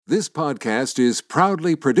This podcast is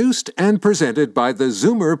proudly produced and presented by the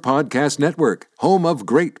Zoomer Podcast Network, home of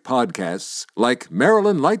great podcasts like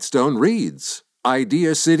Marilyn Lightstone Reads,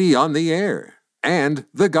 Idea City on the Air, and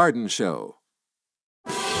The Garden Show.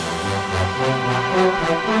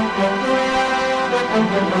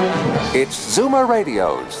 It's Zoomer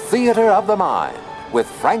Radio's Theater of the Mind with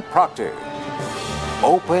Frank Proctor.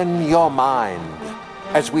 Open your mind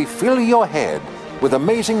as we fill your head with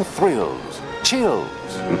amazing thrills, chills,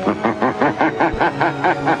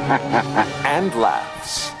 and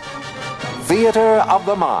laughs. Theater of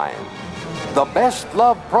the Mind. The best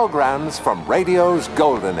love programs from radio's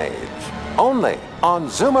golden age. Only on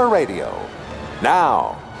Zoomer Radio.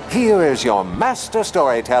 Now, here is your master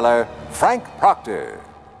storyteller, Frank Proctor.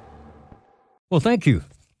 Well, thank you,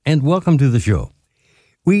 and welcome to the show.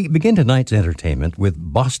 We begin tonight's entertainment with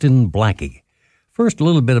Boston Blackie. First, a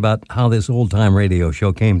little bit about how this old-time radio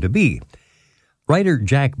show came to be. Writer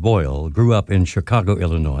Jack Boyle grew up in Chicago,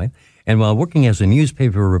 Illinois, and while working as a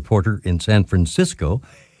newspaper reporter in San Francisco,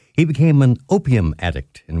 he became an opium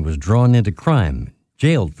addict and was drawn into crime,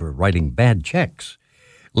 jailed for writing bad checks.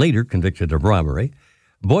 Later convicted of robbery,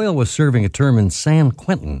 Boyle was serving a term in San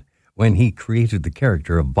Quentin when he created the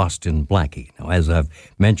character of Boston Blackie. Now, as I've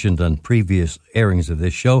mentioned on previous airings of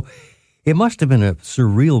this show, it must have been a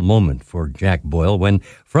surreal moment for Jack Boyle when,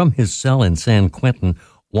 from his cell in San Quentin,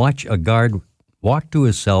 a guard walked to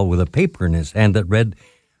his cell with a paper in his hand that read,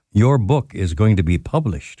 "Your book is going to be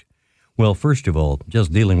published." Well, first of all,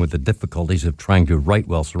 just dealing with the difficulties of trying to write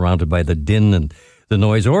while surrounded by the din and the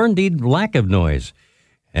noise, or indeed lack of noise,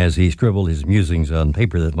 as he scribbled his musings on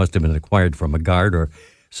paper that must have been acquired from a guard or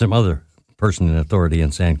some other person in authority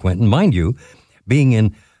in San Quentin. Mind you, being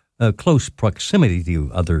in close proximity to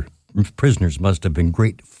other prisoners must have been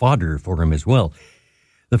great fodder for him as well.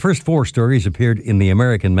 The first 4 stories appeared in the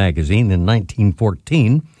American Magazine in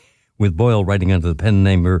 1914, with Boyle writing under the pen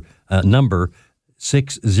name number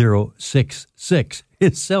 6066,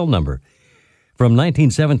 his cell number. From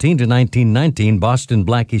 1917 to 1919, Boston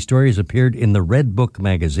Blackie stories appeared in the Red Book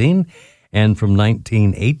magazine, and from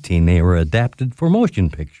 1918 they were adapted for motion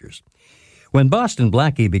pictures. When Boston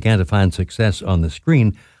Blackie began to find success on the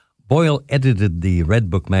screen, Boyle edited the Red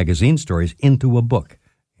Book magazine stories into a book,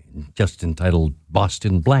 just entitled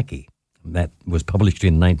Boston Blackie. That was published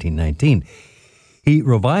in 1919. He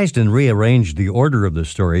revised and rearranged the order of the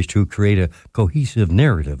stories to create a cohesive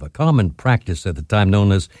narrative, a common practice at the time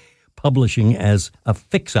known as publishing as a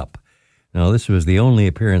fix-up. Now, this was the only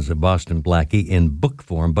appearance of Boston Blackie in book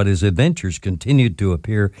form, but his adventures continued to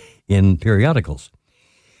appear in periodicals.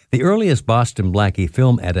 The earliest Boston Blackie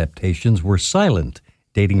film adaptations were silent,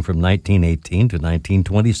 dating from 1918 to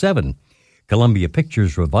 1927. Columbia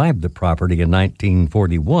Pictures revived the property in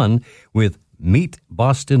 1941 with Meet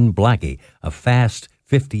Boston Blackie, a fast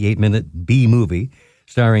 58-minute B-movie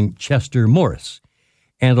starring Chester Morris.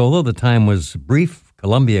 And although the time was brief,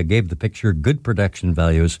 Columbia gave the picture good production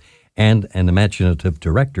values and an imaginative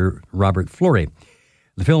director, Robert Florey.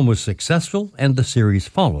 The film was successful, and the series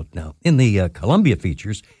followed. Now, in the Columbia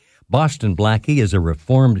features, Boston Blackie is a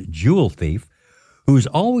reformed jewel thief who's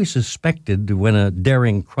always suspected when a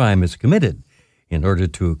daring crime is committed. In order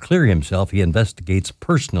to clear himself, he investigates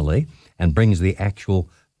personally and brings the actual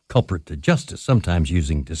culprit to justice, sometimes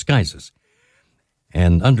using disguises.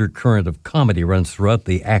 An undercurrent of comedy runs throughout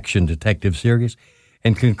the action detective series,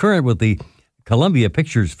 and concurrent with the Columbia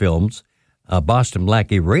Pictures films, a Boston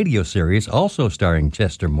Blackie radio series, also starring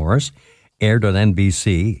Chester Morris, aired on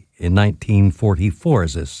NBC in 1944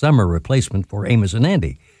 as a summer replacement for Amos and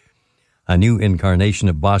Andy. A new incarnation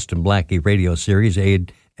of Boston Blackie radio series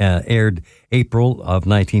aired April of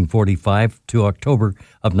 1945 to October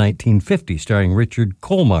of 1950, starring Richard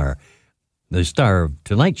Colmar, the star of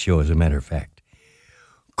Tonight Show, as a matter of fact.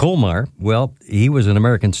 Colmar, well, he was an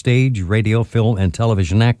American stage, radio, film, and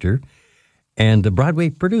television actor, and a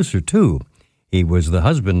Broadway producer, too. He was the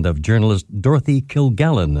husband of journalist Dorothy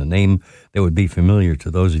Kilgallen, a name that would be familiar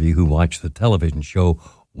to those of you who watch the television show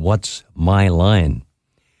What's My Line?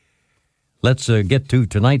 Let's get to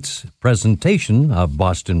tonight's presentation of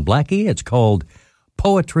Boston Blackie. It's called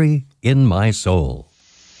Poetry in My Soul.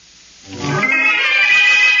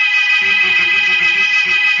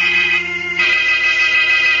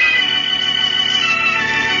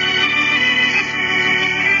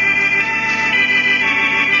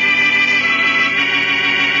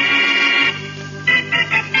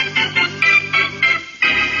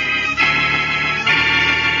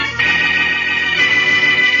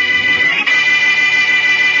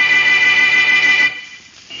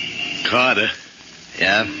 Carter.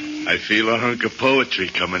 Yeah? I feel a hunk of poetry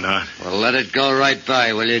coming on. Well, let it go right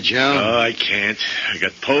by, will you, Joe? Oh, I can't. I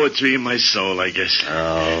got poetry in my soul, I guess.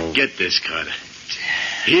 Oh. Get this, Carter.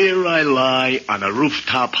 Here I lie on a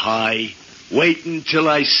rooftop high, waiting till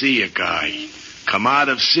I see a guy come out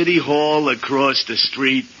of City Hall across the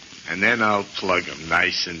street, and then I'll plug him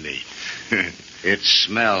nice and neat. It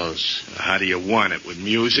smells. How do you want it, with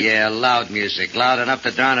music? Yeah, loud music. Loud enough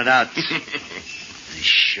to drown it out. I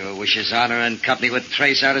sure wish His Honor and company would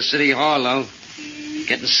trace out of City Hall, though.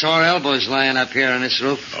 Getting sore elbows lying up here on this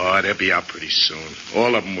roof. Oh, they'll be out pretty soon.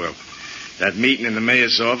 All of them will. That meeting in the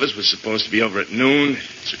mayor's office was supposed to be over at noon.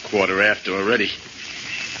 It's 1:15 already.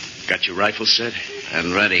 Got your rifle set?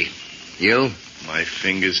 And ready. You? My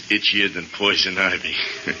fingers itchier than poison ivy.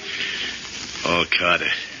 Oh, Carter,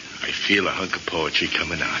 I feel a hunk of poetry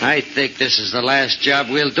coming out. I think this is the last job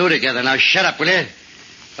we'll do together. Now shut up, will you?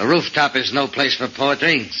 The rooftop is no place for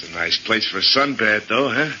poetry. It's a nice place for a sunbath, though,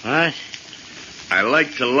 huh? What? I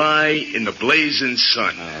like to lie in the blazing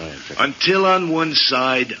sun until on one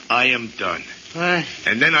side I am done. What?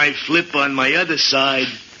 And then I flip on my other side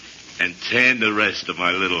and tan the rest of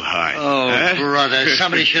my little hide. Oh, huh? brother,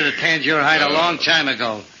 somebody should have tanned your hide a long time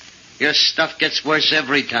ago. Your stuff gets worse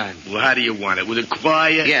every time. Well, how do you want it? With a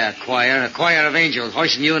choir? Yeah, a choir of angels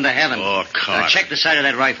hoisting you into heaven. Oh, Carter. Now check the sight of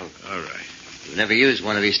that rifle. All right. You've never used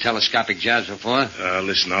one of these telescopic jobs before.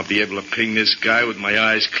 Listen, I'll be able to ping this guy with my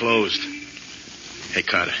eyes closed. Hey,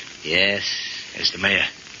 Carter. Yes? There's the mayor.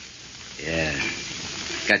 Yeah.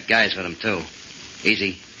 Got guys with him, too.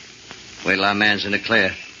 Easy. Wait till our man's in the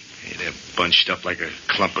clear. Hey, they're bunched up like a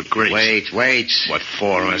clump of grapes. Wait. What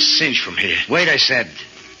for? On a cinch from here. Wait, I said.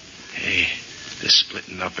 Hey, they're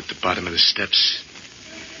splitting up at the bottom of the steps.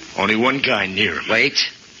 Only one guy near him. Wait.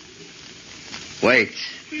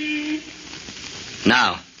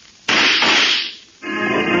 Now.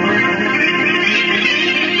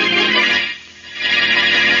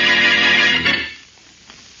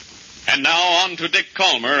 And now on to Dick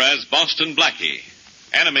Calmer as Boston Blackie.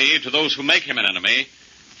 Enemy to those who make him an enemy.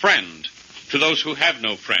 Friend to those who have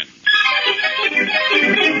no friend.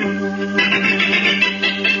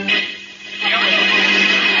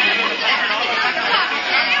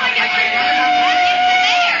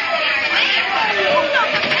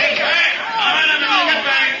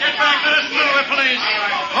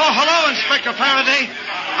 Oh, hello, Inspector Faraday.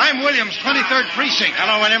 I'm Williams, 23rd Precinct.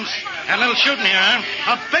 Hello, Williams. Had a little shooting here,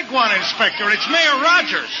 huh? A big one, Inspector. It's Mayor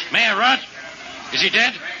Rogers. Mayor Rod? Is he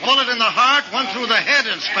dead? Bullet in the heart, one through the head,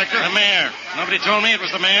 Inspector. The mayor. Nobody told me it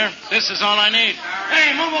was the mayor. This is all I need.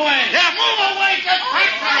 Hey, move away. Yeah, move away. Get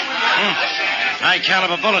back there. High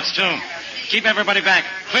caliber bullets, too. Keep everybody back.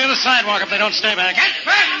 Clear the sidewalk if they don't stay back. Get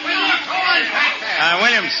back, Williams. Go on back there.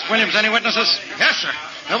 Williams, any witnesses? Yes, sir.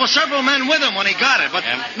 There were several men with him when he got it, but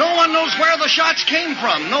Yeah. no one knows where the shots came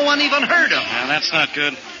from. No one even heard him. Well, that's not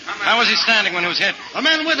good. How was he standing when he was hit? The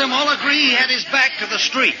men with him all agree he had his back to the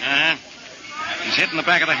street. Uh-huh. He's hit in the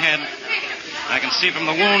back of the head. I can see from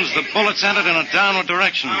the wounds the bullets entered in a downward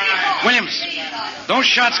direction. Williams, those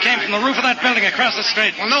shots came from the roof of that building across the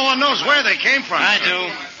street. Well, no one knows where they came from. I do.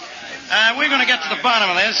 We're going to get to the bottom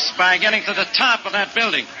of this by getting to the top of that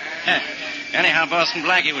building. Anyhow, Boston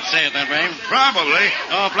Blackie would say it that way. Probably.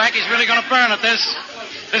 Oh, Blackie's really going to burn at this.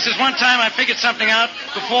 This is one time I figured something out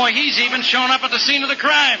before he's even shown up at the scene of the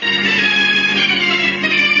crime.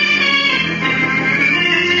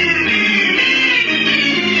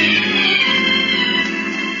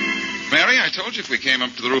 Mary, I told you if we came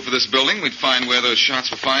up to the roof of this building, we'd find where those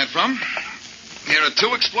shots were fired from. Here are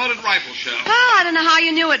 2 exploded rifle shells. Oh, I don't know how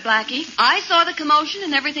you knew it, Blackie. I saw the commotion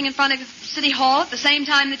and everything in front of City Hall at the same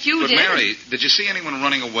time that you But did. Mary, did you see anyone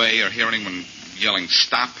running away or hear anyone yelling,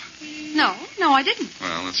 stop? No, I didn't.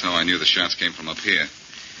 Well, that's how I knew the shots came from up here.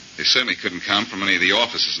 They certainly couldn't come from any of the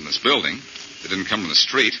offices in this building. They didn't come from the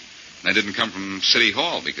street. And they didn't come from City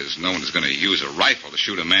Hall because no one is going to use a rifle to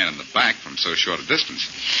shoot a man in the back from so short a distance.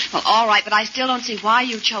 Well, all right, but I still don't see why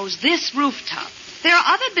you chose this rooftop. There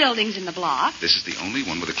are other buildings in the block. This is the only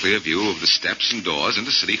one with a clear view of the steps and doors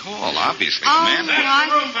into City Hall, obviously. Oh, The man... right.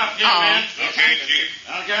 The roof up here, man. Okay, Chief.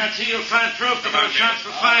 I'll guarantee you'll find proof that those shots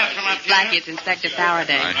were fired from up here. Blackie, it's Inspector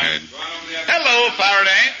Faraday. I heard. Hello,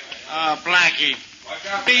 Faraday. Oh, Blackie.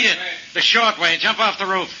 Beat it. The short way. Jump off the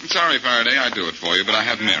roof. I'm sorry, Faraday. I'd do it for you, but I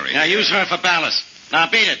have Mary. Now, use her for ballast. Now,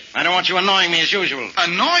 beat it. I don't want you annoying me as usual.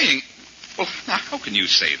 Annoying? Well, now, how can you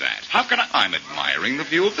say that? How can I... I'm admiring the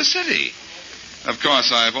view of the city. Of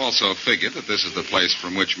course, I've also figured that this is the place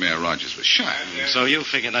from which Mayor Rogers was shot. So you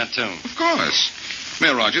figure that, too. Of course.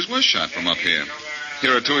 Mayor Rogers was shot from up here.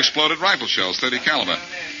 Here are 2 exploded rifle shells, 30 caliber.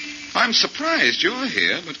 I'm surprised you're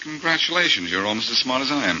here, but congratulations. You're almost as smart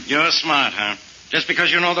as I am. You're smart, huh? Just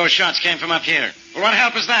because you know those shots came from up here. Well, what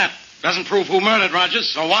help is that? Doesn't prove who murdered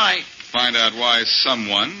Rogers, or why. Find out why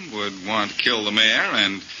someone would want to kill the mayor,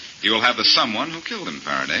 and you'll have the someone who killed him,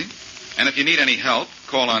 Faraday. And if you need any help,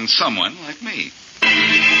 call on someone like me.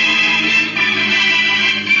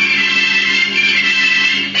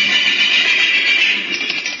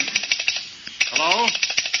 Hello?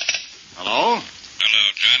 Hello? Hello,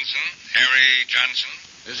 Johnson. Harry Johnson.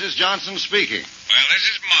 This is Johnson speaking. Well, this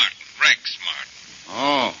is Martin, Rex Martin.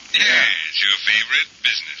 Oh, yeah. Yes, your favorite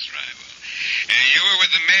business rival. You were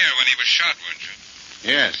with the mayor when he was shot, weren't you?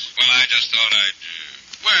 Yes. Well, I just thought I'd,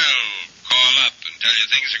 call up and tell you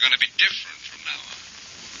things are going to be different from now on.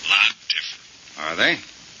 A lot different. Are they?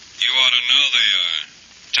 You ought to know they are.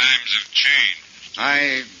 Times have changed.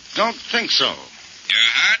 I don't think so.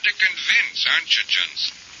 You're hard to convince, aren't you,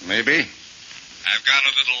 Johnson? Maybe. I've got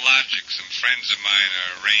a little logic some friends of mine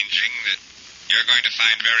are arranging that you're going to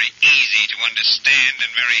find very easy to understand and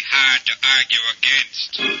very hard to argue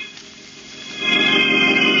against.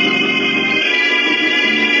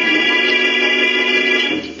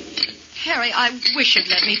 Harry, I wish you'd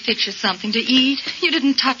let me fix you something to eat. You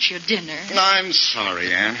didn't touch your dinner. I'm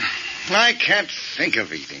sorry, Ann. I can't think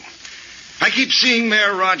of eating. I keep seeing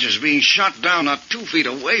Mayor Rogers being shot down not 2 feet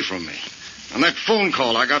away from me. And that phone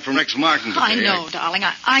call I got from Rex Martin today. I know, darling.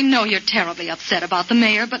 I know you're terribly upset about the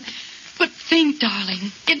mayor, but think,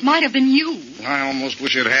 darling, it might have been you. I almost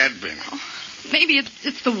wish it had been. Oh, maybe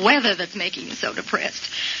it's the weather that's making you so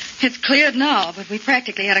depressed. It's cleared now, but we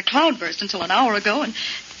practically had a cloudburst until an hour ago, and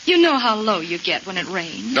you know how low you get when it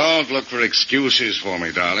rains. Don't look for excuses for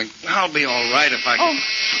me, darling. I'll be all right if I can... Oh,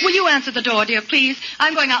 will you answer the door, dear, please?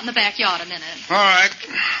 I'm going out in the backyard a minute. All right.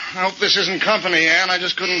 I hope this isn't company, Ann. I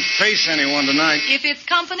just couldn't face anyone tonight. If it's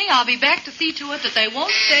company, I'll be back to see to it that they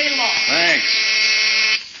won't stay long.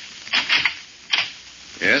 Thanks.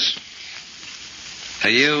 Yes? Are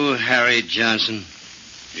you Harry Johnson?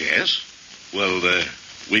 Yes? Well,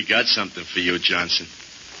 we got something for you, Johnson.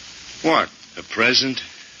 What? A present?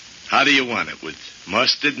 How do you want it? With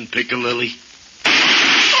mustard and piccalilli?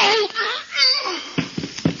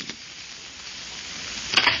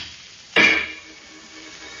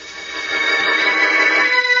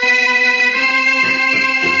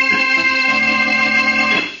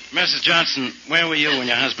 Mrs. Johnson, where were you when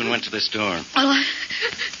your husband went to this door? Well,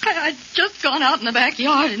 I'd just gone out in the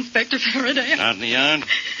backyard, Inspector Faraday. Out in the yard?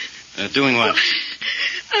 Doing what?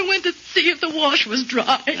 I went to see if the wash was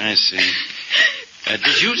dry. I see.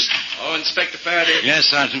 Did you... Oh, Inspector Faraday. Yes,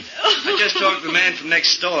 Sergeant. I just talked to the man from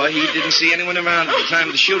next door. He didn't see anyone around at the time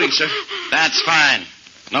of the shooting, sir. That's fine.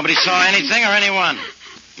 Nobody saw anything or anyone.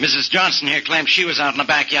 Mrs. Johnson here claims she was out in the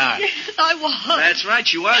backyard. Yes, I was. That's right,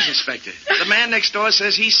 she was, Inspector. The man next door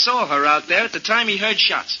says he saw her out there at the time he heard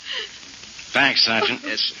shots. Thanks, Sergeant.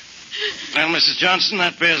 Yes, sir. Well, Mrs. Johnson,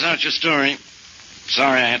 that bears out your story.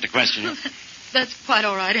 Sorry I had to question you. That's quite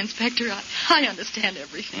all right, Inspector. I understand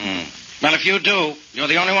everything. Well, if you do, you're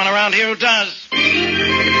the only one around here who does.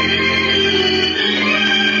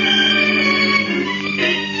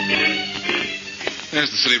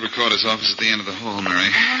 There's the city recorder's office at the end of the hall,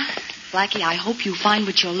 Mary. Blackie, I hope you find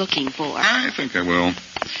what you're looking for. I think I will.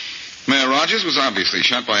 Mayor Rogers was obviously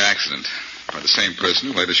shot by accident by the same person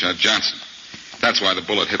who later shot Johnson. That's why the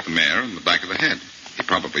bullet hit the mayor in the back of the head. He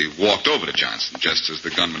probably walked over to Johnson just as the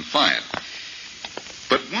gunman fired.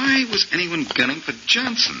 But why was anyone gunning for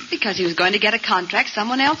Johnson? Because he was going to get a contract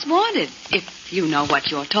someone else wanted. If you know what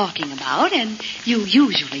you're talking about, and you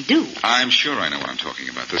usually do. I'm sure I know what I'm talking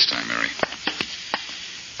about this time, Mary.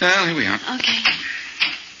 Well, here we are. Okay.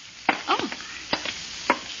 Oh.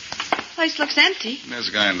 Place looks empty. There's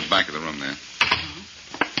a guy in the back of the room there.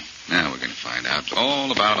 Now we're going to find out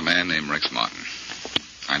all about a man named Rex Martin.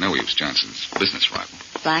 I know he was Johnson's business rival.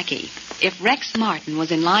 Blackie, if Rex Martin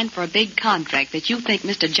was in line for a big contract that you think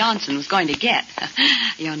Mr. Johnson was going to get,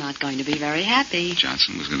 you're not going to be very happy.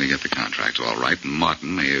 Johnson was going to get the contract, all right, and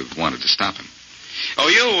Martin may have wanted to stop him. Oh,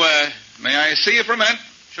 you, may I see you for a minute?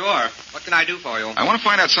 Sure. What can I do for you? I want to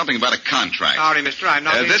find out something about a contract. Sorry, mister, I'm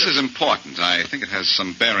not... This is important. I think it has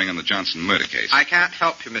some bearing on the Johnson murder case. I can't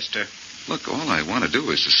help you, mister. Look, all I want to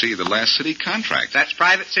do is to see the last city contract. That's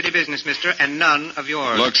private city business, mister, and none of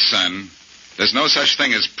yours. Look, son, there's no such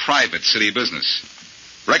thing as private city business.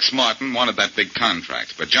 Rex Martin wanted that big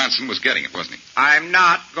contract, but Johnson was getting it, wasn't he? I'm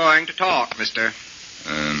not going to talk, mister.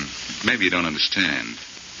 Maybe you don't understand.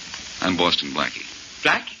 I'm Boston Blackie.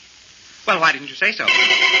 Blackie? Well, why didn't you say so?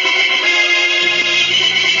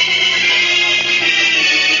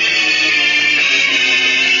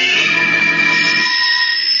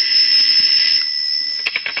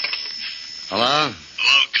 Hello?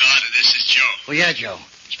 Hello, Carter. This is Joe. Oh, yeah, Joe.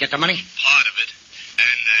 Did you get the money? Part of it.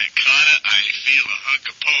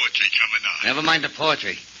 poetry coming on. Never mind the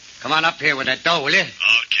poetry. Come on up here with that dough, will you?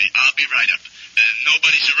 Okay, I'll be right up.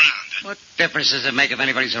 Nobody's around. What difference does it make if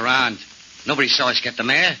anybody's around? Nobody saw us get the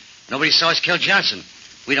mayor. Nobody saw us kill Johnson.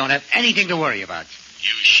 We don't have anything to worry about.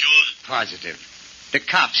 You sure? Positive. The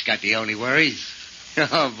cops got the only worries.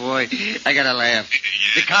 Oh, boy, I gotta laugh.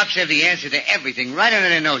 The cops have the answer to everything right under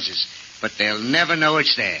their noses, but they'll never know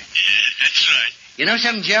it's there. Yeah, that's right. You know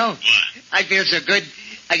something, Joe? What? I feel so good,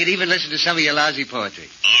 I could even listen to some of your lousy poetry.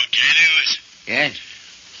 Okay, then listen. Yeah?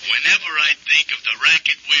 Whenever I think of the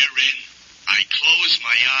racket we're in, I close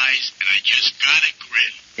my eyes and I just gotta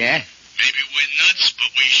grin. Yeah? Maybe we're nuts, but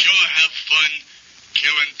we sure have fun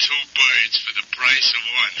killing two birds for the price of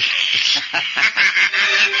one.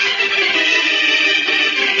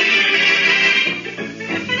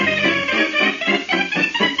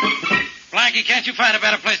 Blackie, can't you find a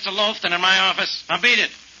better place to loaf than in my office? Now beat it.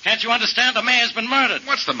 Can't you understand the mayor's been murdered?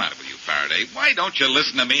 What's the matter with you, Faraday? Why don't you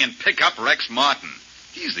listen to me and pick up Rex Martin?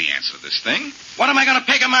 He's the answer to this thing. What am I going to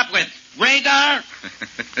pick him up with? Radar?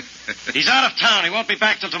 He's out of town. He won't be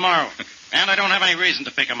back till tomorrow. And I don't have any reason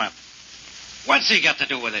to pick him up. What's he got to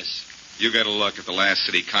do with this? You get a look at the last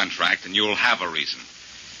city contract, and you'll have a reason.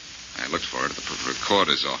 I looked for it at the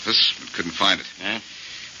recorder's office, but couldn't find it. Yeah?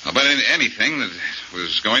 I'll bet anything that it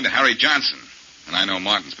was going to Harry Johnson. And I know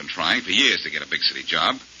Martin's been trying for years to get a big city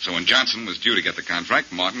job. So when Johnson was due to get the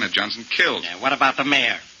contract, Martin had Johnson killed. Yeah, what about the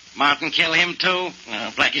mayor? Martin kill him, too? Oh,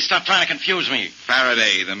 Blackie, stop trying to confuse me.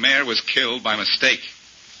 Faraday, the mayor was killed by mistake.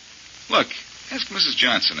 Look, ask Mrs.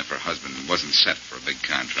 Johnson if her husband wasn't set for a big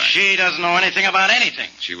contract. She doesn't know anything about anything.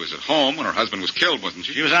 She was at home when her husband was killed, wasn't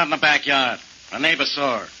she? She was out in the backyard. A neighbor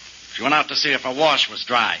saw her. She went out to see if her wash was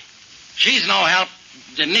dry. She's no help.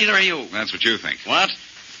 Neither are you. That's what you think. What?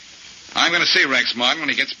 I'm going to see Rex Martin when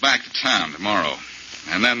he gets back to town tomorrow.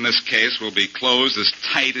 And then this case will be closed as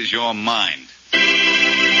tight as your mind.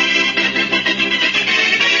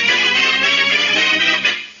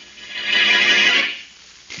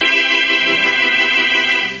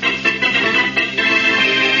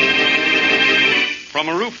 From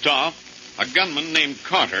a rooftop, a gunman named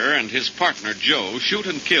Carter and his partner Joe shoot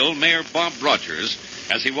and kill Mayor Bob Rogers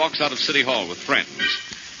as he walks out of City Hall with friends.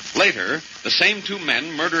 Later, the same two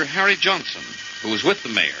men murder Harry Johnson, who was with the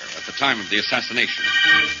mayor at the time of the assassination.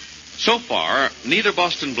 So far, neither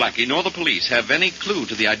Boston Blackie nor the police have any clue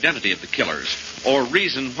to the identity of the killers or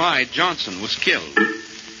reason why Johnson was killed.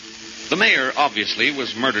 The mayor, obviously,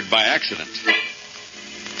 was murdered by accident.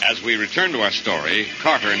 As we return to our story,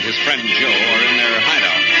 Carter and his friend Joe are in their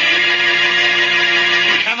hideout.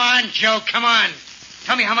 Come on, Joe, come on.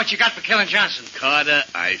 Tell me how much you got for killing Johnson. Carter,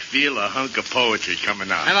 I feel a hunk of poetry coming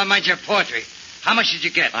out. Never mind your poetry. How much did you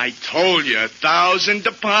get? I told you, 1,000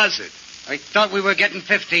 deposit. I thought we were getting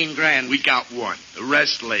 15 grand. We got one. The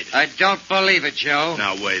rest later. I don't believe it, Joe.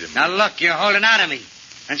 Now, wait a minute. Now, look, you're holding out on me.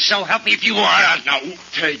 And so help me if you want. Now,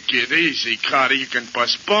 take it easy, Carter. You can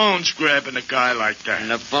bust bones grabbing a guy like that. And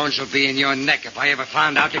the bones will be in your neck if I ever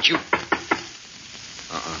found out that you...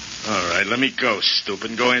 All right, let me go,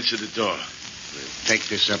 stupid. Go answer the door. We'll take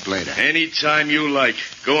this up later. Anytime you like.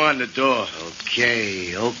 Go on the door.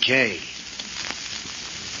 Okay.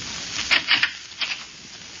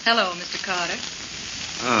 Hello, Mr. Carter.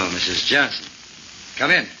 Oh, Mrs. Johnson.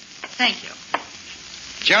 Come in. Thank you.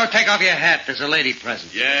 Joe, take off your hat. There's a lady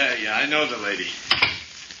present. Yeah, I know the lady.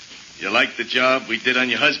 You like the job we did on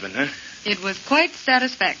your husband, huh? It was quite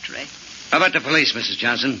satisfactory. How about the police, Mrs.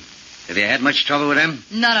 Johnson? Have you had much trouble with them?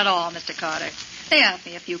 None at all, Mr. Carter. They asked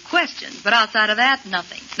me a few questions, but outside of that,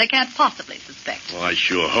 nothing. They can't possibly suspect. Well, I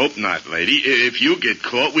sure hope not, lady. If you get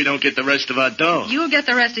caught, we don't get the rest of our dough. You'll get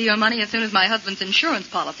the rest of your money as soon as my husband's insurance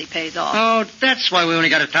policy pays off. Oh, that's why we only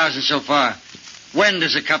got 1,000 so far. When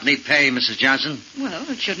does the company pay, Mrs. Johnson? Well,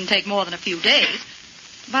 it shouldn't take more than a few days.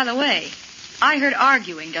 By the way, I heard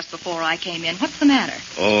arguing just before I came in. What's the matter?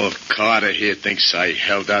 Oh, Carter here thinks I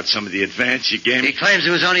held out some of the advance you gave me. He claims it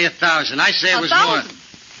was only 1,000. I say it was 1,000? more.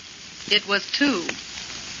 It was 2.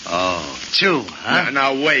 Oh, 2, huh?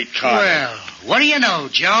 Now, wait, Carter. Well, what do you know,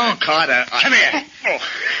 Joe? Carter, Come here.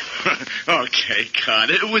 Okay,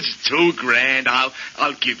 Carter, it was $2 grand.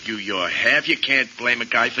 I'll give you your half. You can't blame a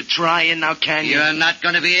guy for trying, now can you? You're not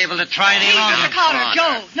going to be able to try any longer. Mr. Carter,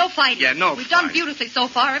 Joe, no fighting. Yeah, no We've fighting. done beautifully so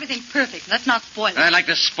far. Everything's perfect. Let's not spoil it. I'd like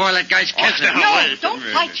to spoil that guy's cancer. now, No, wait a don't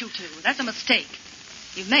minute. fight, you two. That's a mistake.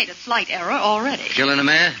 You've made a slight error already. Killing the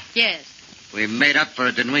mayor? Yes, We made up for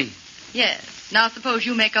it, didn't we? yes. Now suppose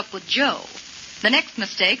you make up with Joe. The next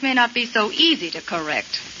mistake may not be so easy to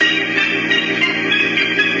correct.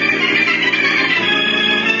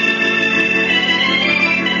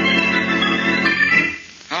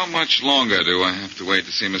 How much longer do I have to wait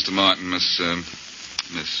to see Mr. Martin, Miss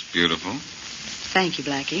Miss Beautiful. Thank you,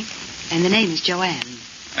 Blackie. And the name is Joanne.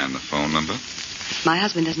 And the phone number? My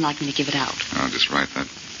husband doesn't like me to give it out. I'll just write that.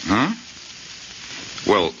 Huh?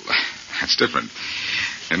 Well, that's different.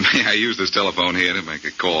 And may I use this telephone here to make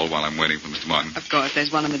a call while I'm waiting for Mr. Martin? Of course,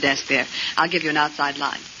 there's one on the desk there. I'll give you an outside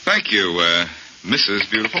line. Thank you, Mrs.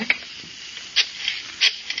 Beautiful.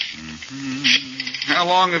 How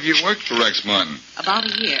long have you worked for Rex Martin? About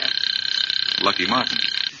a year. Lucky Martin.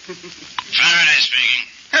 Faraday speaking.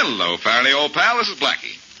 Hello, Faraday, old pal. This is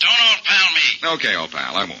Blackie. Don't old pal me. Okay, old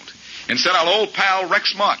pal, I won't. Instead, I'll old pal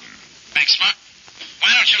Rex Martin. Rex Martin?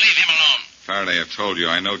 Why don't you leave him alone? Faraday, I've told you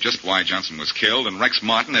I know just why Johnson was killed, and Rex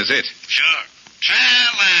Martin is it. Sure.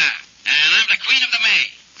 And I'm the queen of the May.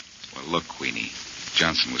 Well, look, Queenie.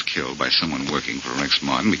 Johnson was killed by someone working for Rex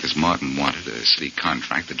Martin because Martin wanted a city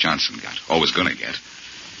contract that Johnson got, or was going to get.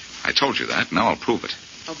 I told you that. Now I'll prove it.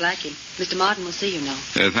 Oh, Blackie, Mr. Martin will see you now.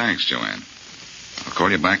 Thanks, Joanne. I'll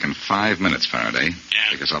call you back in 5 minutes, Faraday.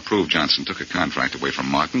 Yeah. Because I'll prove Johnson took a contract away from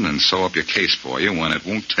Martin and sew up your case for you when it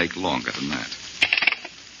won't take longer than that.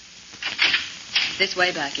 This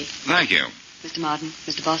way, Blackie. Thank you. Mr. Martin,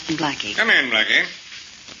 Mr. Boston Blackie. Come in, Blackie.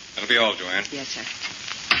 That'll be all, Joanne. Yes, sir.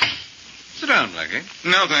 Sit down, Blackie.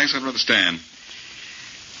 No, thanks. I'd rather stand.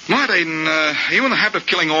 Martin, are you in the habit of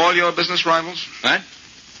killing all your business rivals? What?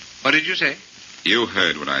 What did you say? You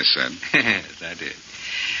heard what I said. Yes, I did.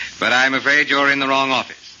 But I'm afraid you're in the wrong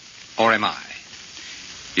office. Or am I?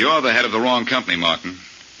 You're the head of the wrong company, Martin.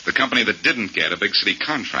 The company that didn't get a big city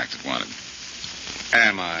contract it wanted.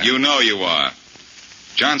 Am I? You know you are.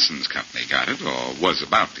 Johnson's company got it, or was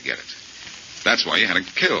about to get it. That's why you had him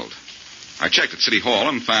killed. I checked at City Hall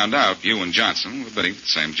and found out you and Johnson were bidding for the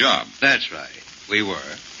same job. That's right. We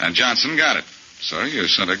were. And Johnson got it. So you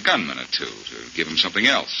sent a gunman or two to give him something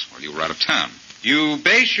else while you were out of town. You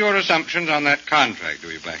base your assumptions on that contract, do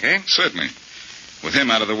you, Blackie? Certainly. With him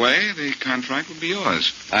out of the way, the contract would be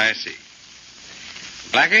yours. I see.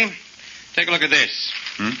 Blackie, take a look at this.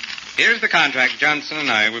 Here's the contract Johnson and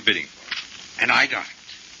I were bidding for. And I got it.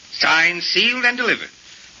 Signed, sealed, and delivered.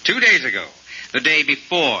 2 days ago. The day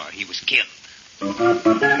before he was killed.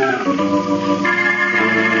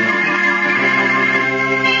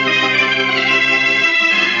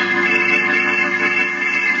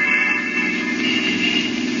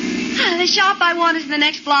 The shop I want is in the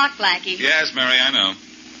next block, Blackie. Yes, Mary, I know.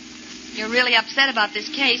 You're really upset about this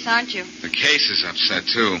case, aren't you? The case is upset,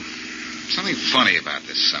 too. Something funny about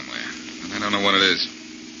this somewhere. And I don't know what it is.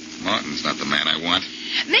 Martin's not the man I want.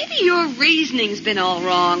 Maybe your reasoning's been all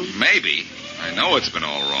wrong. Maybe. I know it's been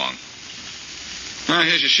all wrong. Well,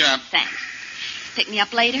 here's your shop. Thanks. Pick me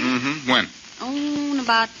up later? Mm-hmm. When? Oh, in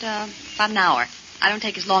about an hour. I don't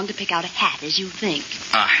take as long to pick out a hat as you think.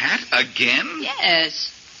 A hat again? Yes.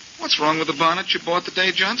 What's wrong with the bonnet you bought the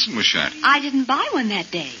day Johnson was shot? I didn't buy one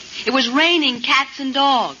that day. It was raining cats and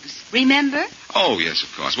dogs. Remember? Oh, yes,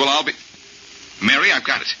 of course. Well, I'll be... Mary, I've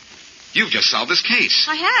got it. You've just solved this case.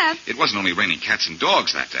 I have. It wasn't only raining cats and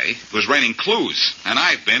dogs that day. It was raining clues. And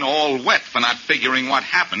I've been all wet for not figuring what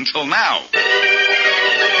happened till now.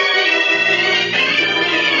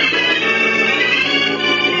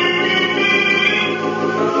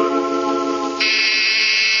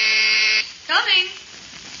 Coming.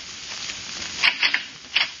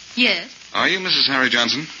 Yes? Are you Mrs. Harry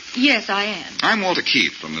Johnson? Yes, I am. I'm Walter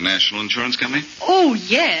Keefe from the National Insurance Company. Oh,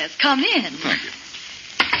 yes. Come in. Thank you.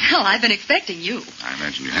 Well, I've been expecting you. I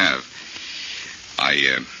imagine you have.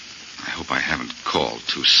 I hope I haven't called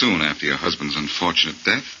too soon after your husband's unfortunate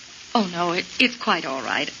death. Oh, no, it's quite all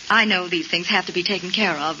right. I know these things have to be taken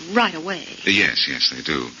care of right away. Yes, they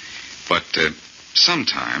do. But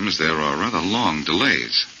sometimes there are rather long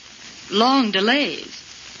delays. Long delays?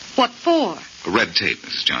 What for? Red tape,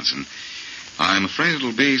 Mrs. Johnson. I'm afraid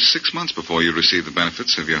it'll be 6 months before you receive the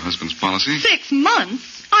benefits of your husband's policy. 6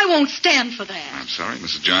 months? I won't stand for that. I'm sorry,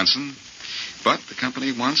 Mrs. Johnson, but the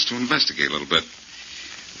company wants to investigate a little bit.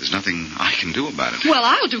 There's nothing I can do about it. Well,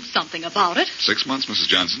 I'll do something about it. 6 months, Mrs.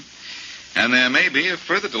 Johnson. And there may be a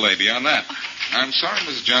further delay beyond that. I'm sorry,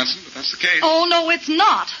 Mrs. Johnson, but that's the case. Oh, no, it's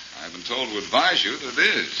not. I've been told to advise you that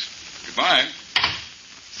it is. Goodbye.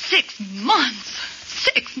 6 months.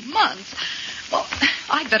 6 months. Well,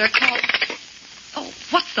 I'd better call... Oh,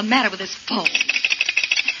 what's the matter with this phone?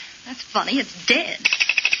 That's funny. It's dead.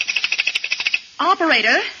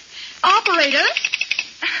 Operator? Operator?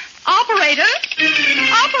 Operator?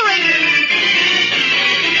 Operator?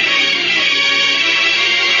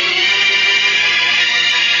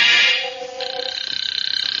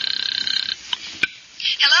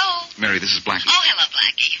 Hello? Mary, this is Blackie. Oh, hello,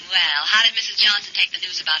 Blackie. Well, how did Mrs. Johnson take the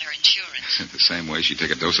news about her insurance? The same way she'd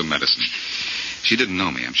take a dose of medicine. She didn't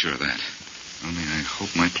know me, I'm sure of that. Only I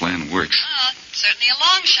hope my plan works. Certainly a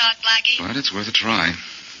long shot, Blackie. But it's worth a try.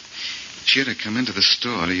 She had to come into the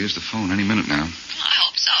store to use the phone any minute now. I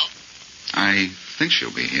hope so. I think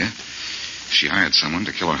she'll be here. She hired someone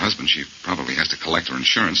to kill her husband. She probably has to collect her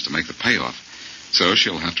insurance to make the payoff. So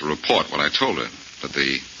she'll have to report what I told her, that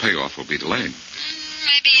the payoff will be delayed.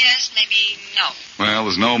 Maybe yes, maybe no. Well,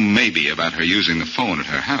 there's no maybe about her using the phone at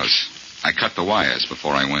her house. I cut the wires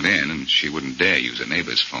before I went in, and she wouldn't dare use a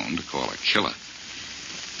neighbor's phone to call a killer.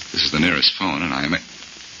 This is the nearest phone, and I'm...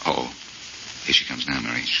 Oh, here she comes now,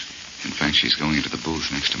 Mary. In fact, she's going into the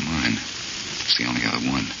booth next to mine. It's the only other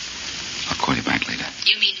one. I'll call you back later.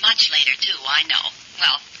 You mean much later, too, I know.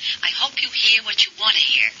 Well, I hope you hear what you want to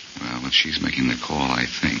hear. Well, but she's making the call, I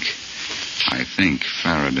think. I think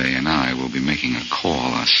Faraday and I will be making a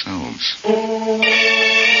call ourselves.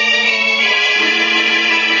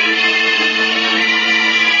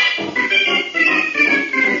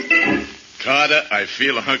 Carter, I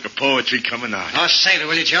feel a hunk of poetry coming out. Oh, save it,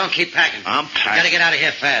 will you, Joe? Keep packing. I'm packing. Gotta get out of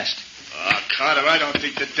here fast. Carter, I don't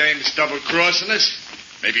think the dame is double-crossing us.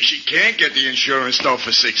 Maybe she can't get the insurance, though,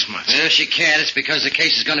 for 6 months. If she can't, it's because the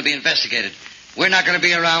case is going to be investigated. We're not going to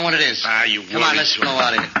be around when it is. You Come on, let's blow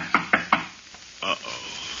out of here. Uh-oh.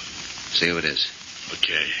 See who it is.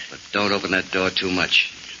 Okay. But don't open that door too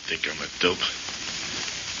much. You think I'm a dope?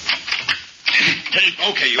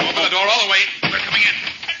 Okay, you open the door all the way. We're coming in.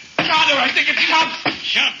 Carter, I think it's cops.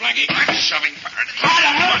 Shut up, Blackie. I'm shoving Faraday.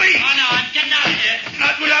 Carter, help me. Oh, no, I'm getting out of here.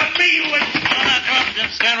 Not without me, you would. No, no, come on.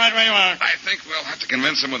 Just stand right where you are. I think we'll have to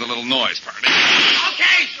convince him with a little noise, Faraday.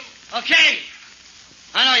 Okay.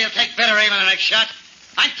 I know you'll take better aim on the next shot.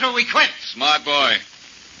 I'm through. We quit. Smart boy.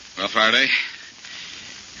 Well, Faraday,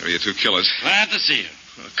 here are your two killers. Glad to see you.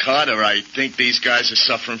 Carter, I think these guys are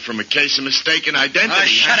suffering from a case of mistaken identity.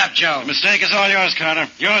 Shut up, Joe. The mistake is all yours, Carter.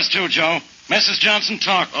 Yours, too, Joe. Mrs. Johnson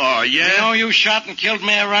talked. Oh, yeah? We know you shot and killed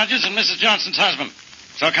Mayor Rogers and Mrs. Johnson's husband.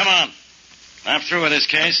 So come on. I'm through with this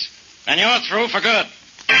case. And you're through for good.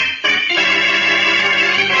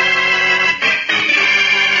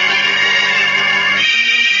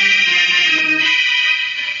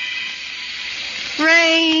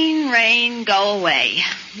 Rain, rain, go away.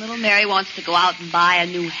 Little Mary wants to go out and buy a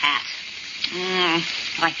new hat.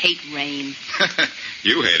 I hate rain.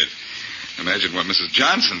 You hate it. Imagine what Mrs.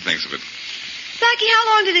 Johnson thinks of it. Blackie,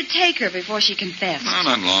 how long did it take her before she confessed? Oh,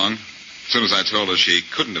 not long. As soon as I told her she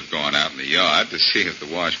couldn't have gone out in the yard to see if the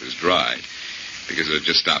wash was dry, because it had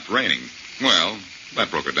just stopped raining, well, that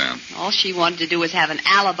broke her down. All she wanted to do was have an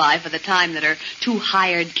alibi for the time that her two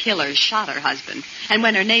hired killers shot her husband. And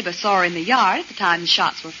when her neighbor saw her in the yard at the time the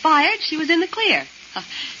shots were fired, she was in the clear.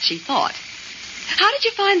 She thought. How did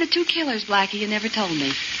you find the two killers, Blackie? You never told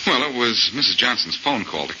me. Well, it was Mrs. Johnson's phone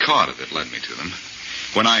call to Carter that led me to them.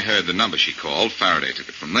 When I heard the number she called, Faraday took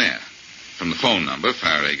it from there. From the phone number,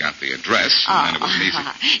 Faraday got the address, and then it was an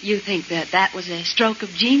easy... You think that was a stroke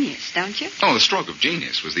of genius, don't you? Oh, the stroke of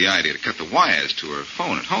genius was the idea to cut the wires to her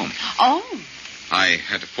phone at home. Oh. I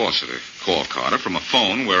had to force her to call Carter from a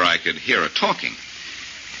phone where I could hear her talking.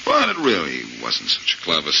 But it really wasn't such a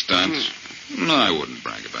clever stunt. No, I wouldn't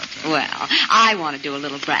brag about that. Well, I want to do a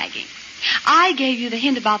little bragging. I gave you the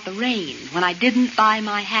hint about the rain when I didn't buy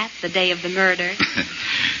my hat the day of the murder.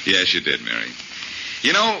 Yes, you did, Mary.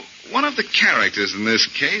 You know, one of the characters in this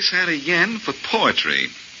case had a yen for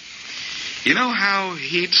poetry. You know how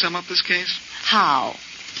he'd sum up this case? How?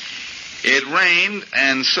 It rained,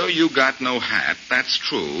 and so you got no hat. That's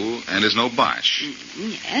true, and there's no bosh.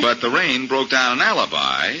 Yes. But the rain broke down an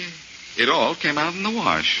alibi. It all came out in the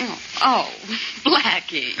wash. Oh,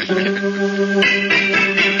 Blackie.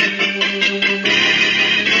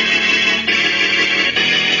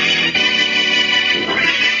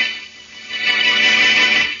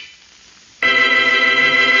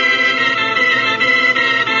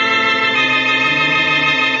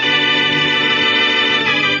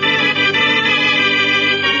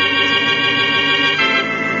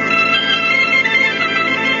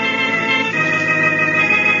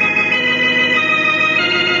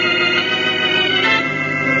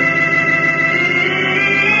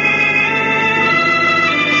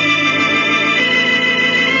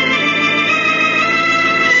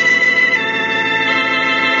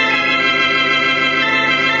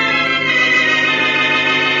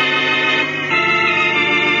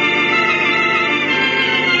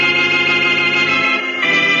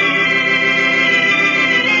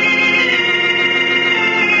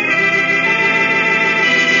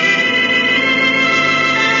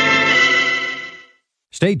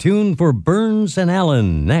 Stay tuned for Burns and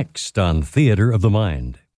Allen next on Theater of the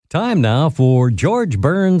Mind. Time now for George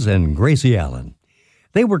Burns and Gracie Allen.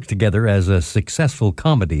 They worked together as a successful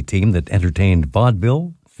comedy team that entertained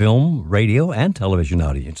vaudeville, film, radio, and television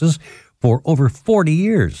audiences for over 40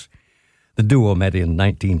 years. The duo met in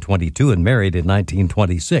 1922 and married in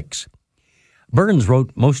 1926. Burns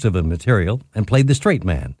wrote most of the material and played the straight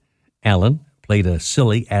man. Allen played a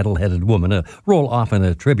silly, addle-headed woman, a role often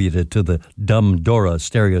attributed to the dumb Dora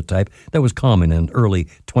stereotype that was common in early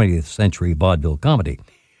 20th century vaudeville comedy.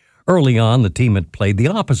 Early on, the team had played the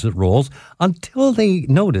opposite roles until they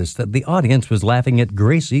noticed that the audience was laughing at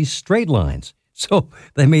Gracie's straight lines. So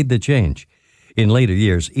they made the change. In later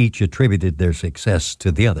years, each attributed their success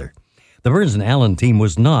to the other. The Burns and Allen team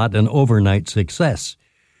was not an overnight success.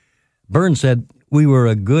 Burns said, "We were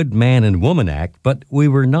a good man and woman act, but we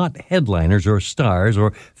were not headliners or stars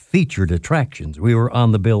or featured attractions. We were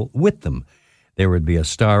on the bill with them. There would be a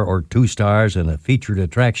star or two stars and a featured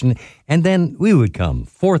attraction, and then we would come,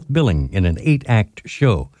 fourth billing in an 8-act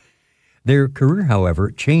show." Their career,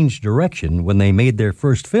 however, changed direction when they made their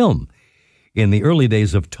first film. In the early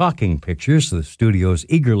days of talking pictures, the studios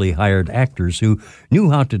eagerly hired actors who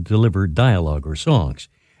knew how to deliver dialogue or songs.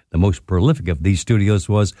 The most prolific of these studios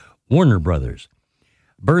was Warner Brothers.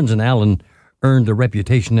 Burns and Allen earned a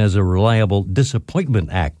reputation as a reliable disappointment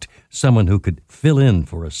act, someone who could fill in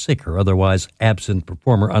for a sick or otherwise absent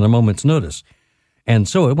performer on a moment's notice. And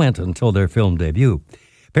so it went until their film debut.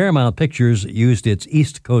 Paramount Pictures used its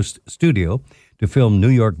East Coast studio to film New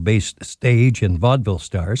York-based stage and vaudeville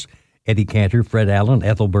stars, Eddie Cantor, Fred Allen,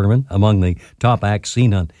 Ethel Berman, among the top acts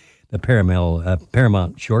seen on the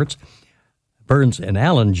Paramount shorts. Burns and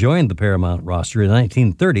Allen joined the Paramount roster in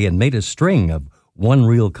 1930 and made a string of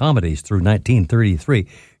one-reel comedies through 1933,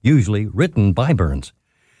 usually written by Burns.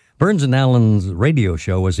 Burns and Allen's radio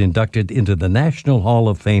show was inducted into the National Hall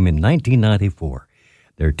of Fame in 1994.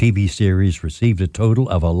 Their TV series received a total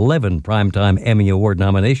of 11 Primetime Emmy Award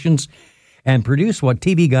nominations and produced what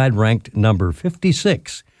TV Guide ranked number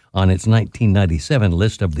 56 on its 1997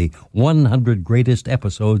 list of the 100 greatest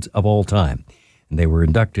episodes of all time. And they were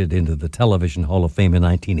inducted into the Television Hall of Fame in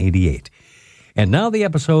 1988. And now the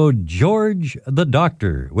episode George the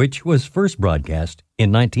Doctor, which was first broadcast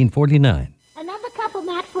in 1949. Another cup of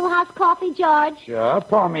Maxwell House coffee, George? Sure.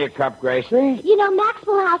 Pour me a cup, Gracie. You know,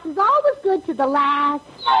 Maxwell House is always good to the last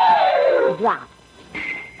drop.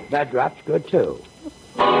 That drop's good, too.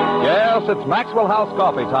 Yes, it's Maxwell House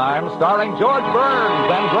Coffee Time, starring George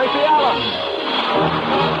Burns and Gracie Allen.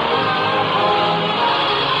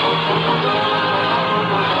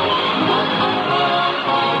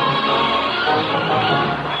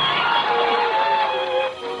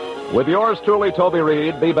 With yours truly, Toby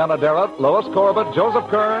Reed, Bea Benaderet, Lois Corbett, Joseph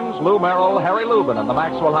Kearns, Lou Merrill, Harry Lubin, and the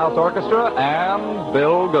Maxwell House Orchestra, and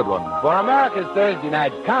Bill Goodwin. For America's Thursday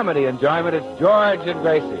night comedy enjoyment, it's George and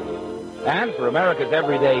Gracie. And for America's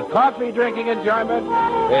everyday coffee drinking enjoyment,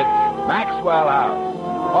 it's Maxwell House.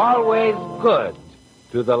 Always good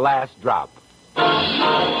to the last drop.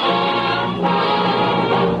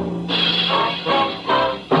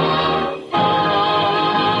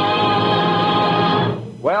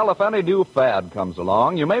 Well, if any new fad comes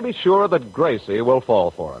along, you may be sure that Gracie will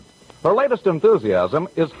fall for it. Her latest enthusiasm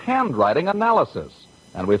is handwriting analysis,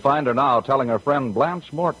 and we find her now telling her friend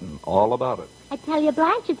Blanche Morton all about it. I tell you,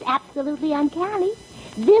 Blanche, it's absolutely uncanny.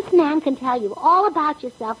 This man can tell you all about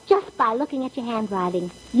yourself just by looking at your handwriting.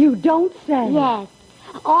 You don't say? Yes.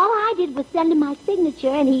 All I did was send him my signature,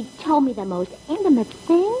 and he told me the most intimate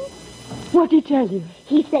thing. What did he tell you?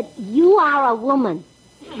 He said, "You are a woman."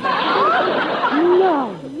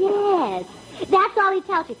 No. Yes. That's all he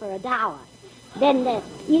tells you for $1. Then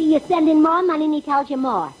you send in more money, and he tells you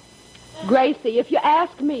more. Gracie, if you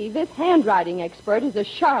ask me, this handwriting expert is a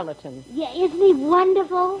charlatan. Yeah, isn't he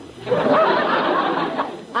wonderful?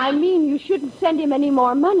 I mean, you shouldn't send him any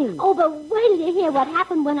more money. Oh, but wait till you hear what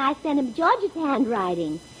happened when I sent him George's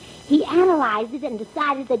handwriting. He analyzed it and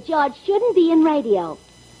decided that George shouldn't be in radio.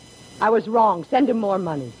 I was wrong. Send him more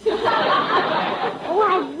money. Oh,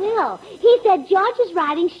 I will. He said George's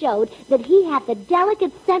writing showed that he had the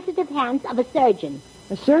delicate, sensitive hands of a surgeon.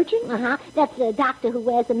 A surgeon? Uh-huh. That's a doctor who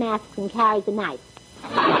wears a mask and carries a knife.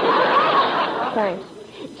 Thanks.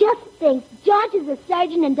 Just think, George is a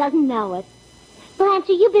surgeon and doesn't know it. Blanche,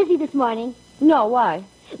 are you busy this morning? No, why?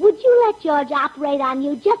 Would you let George operate on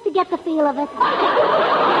you just to get the feel of it?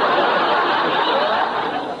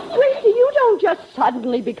 Gracie, you don't just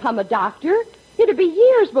suddenly become a doctor. It'd be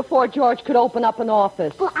years before George could open up an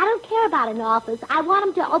office. Well, I don't care about an office. I want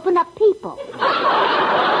him to open up people.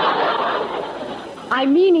 I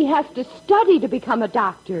mean, he has to study to become a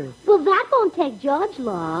doctor. Well, that won't take George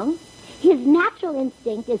long. His natural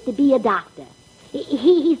instinct is to be a doctor.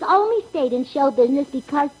 He's only stayed in show business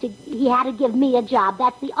because he had to give me a job.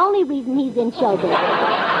 That's the only reason he's in show business.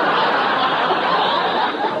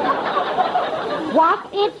 What?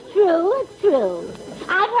 It's true. It's true.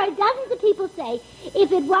 I've heard dozens of people say,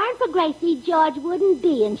 if it weren't for Gracie, George wouldn't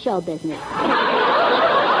be in show business.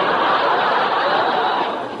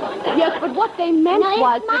 Yes, but what they meant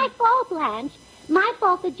was... It's my fault, Blanche. My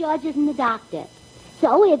fault that George isn't a doctor.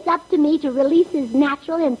 So it's up to me to release his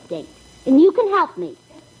natural instinct. And you can help me.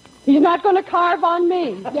 You're not going to carve on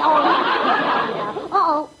me.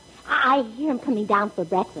 Uh-oh. I hear him coming down for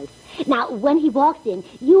breakfast. Now, when he walks in,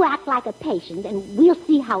 you act like a patient, and we'll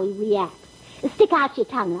see how he reacts. Stick out your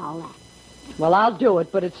tongue and all that. Well, I'll do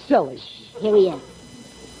it, but it's silly. Here he is.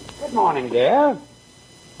 Good morning, dear.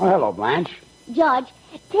 Oh, hello, Blanche. George,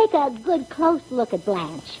 take a good close look at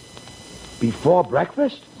Blanche. Before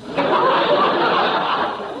breakfast?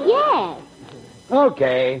 Yes.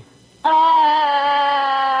 Okay.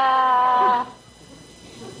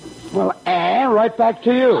 Well, right back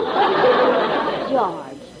to you.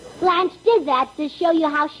 George, Blanche did that to show you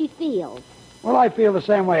how she feels. Well, I feel the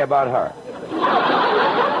same way about her.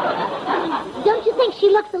 Don't you think she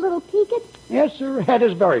looks a little peaked? Yes, her head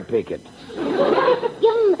is very peaked. Give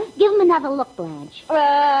him another look, Blanche.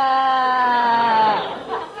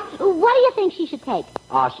 What do you think she should take?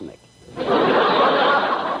 Arsenic.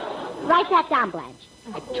 Write that down, Blanche.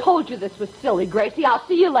 I told you this was silly, Gracie. I'll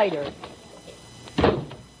see you later.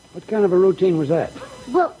 What kind of a routine was that?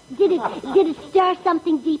 Well, did it stir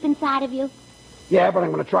something deep inside of you? Yeah, but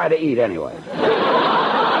I'm going to try to eat anyway.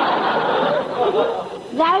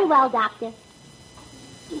 Very well, Doctor.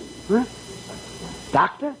 Huh?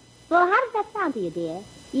 Doctor? Well, how does that sound to you, dear?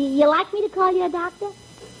 You like me to call you a doctor?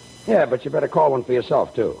 Yeah, but you better call one for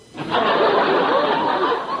yourself, too.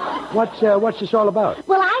 What's this all about?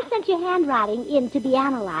 Well, I sent your handwriting in to be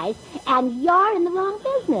analyzed, and you're in the wrong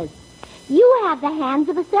business. You have the hands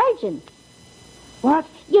of a surgeon. What?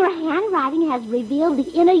 Your handwriting has revealed the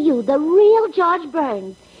inner you, the real George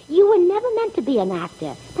Burns. You were never meant to be an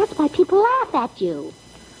actor. That's why people laugh at you.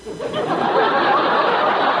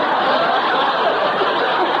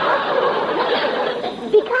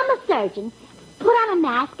 Become a surgeon, put on a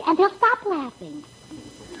mask, and they'll stop laughing.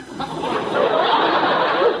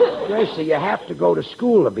 Gracie, you have to go to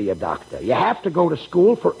school to be a doctor. You have to go to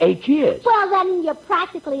school for 8 years. Well, then you're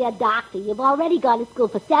practically a doctor. You've already gone to school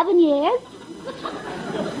for 7 years.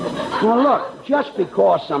 Now, look, just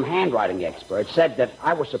because some handwriting expert said that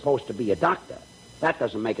I was supposed to be a doctor, that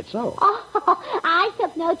doesn't make it so. Oh, I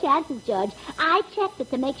took no chances, George. I checked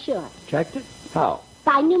it to make sure. Checked it? How?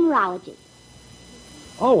 By numerology.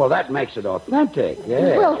 Oh, well, that makes it authentic,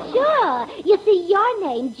 yeah. Well, sure. You see, your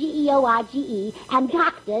name, George, and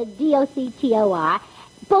Doctor, Doctor,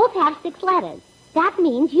 both have 6 letters. That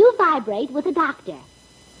means you vibrate with a doctor.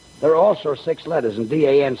 There are also 6 letters in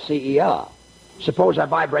Dancer. Suppose I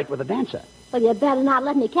vibrate with a dancer. Well, you better not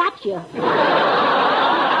let me catch you.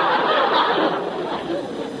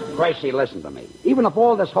 Gracie, listen to me. Even if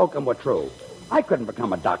all this hokum were true, I couldn't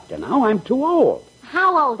become a doctor now. I'm too old.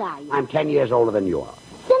 How old are you? I'm 10 years older than you are.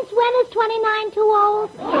 Since when is 29 too old?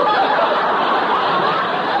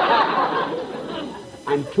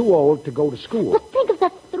 I'm too old to go to school. But think of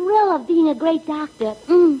the thrill of being a great doctor.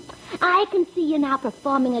 I can see you now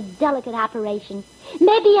performing a delicate operation.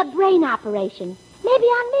 Maybe a brain operation. Maybe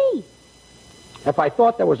on me. If I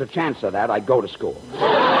thought there was a chance of that, I'd go to school.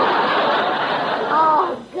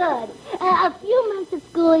 Oh, good. A few months of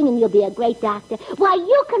schooling and you'll be a great doctor. Why,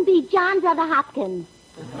 you can be Johns Other Hopkins.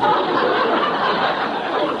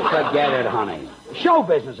 Forget it, honey. Show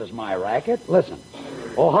business is my racket. Listen.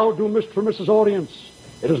 Oh, how do Mr. and Mrs. Audience?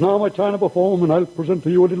 It is now my time to perform, and I'll present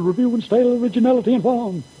to you a little review in style, originality, and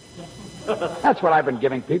form. That's what I've been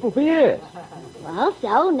giving people for years. Well,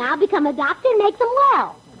 so now become a doctor and make them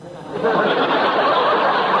well.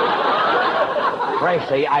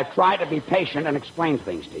 Gracie, I've tried to be patient and explain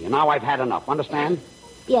things to you. Now I've had enough. Understand?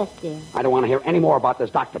 Yes, dear. I don't want to hear any more about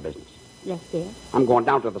this doctor business. Yes, dear. I'm going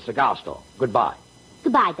down to the cigar store. Goodbye.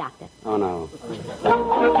 Goodbye, Doctor. Oh, no.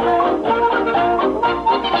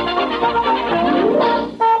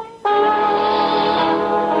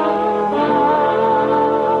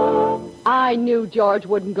 I knew George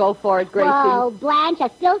wouldn't go for it, Gracie. Well, Blanche, I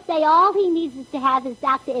still say all he needs is to have his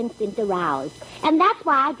doctor instinct aroused. And that's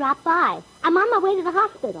why I dropped by. I'm on my way to the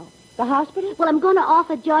hospital. The hospital? Well, I'm going to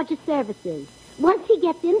offer George's services. Once he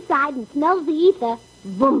gets inside and smells the ether,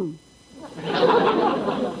 boom.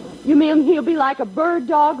 You mean he'll be like a bird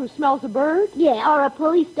dog who smells a bird? Yeah, or a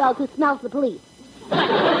police dog who smells the police.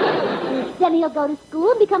 Then he'll go to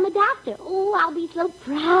school and become a doctor. Oh, I'll be so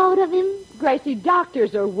proud of him. Gracie,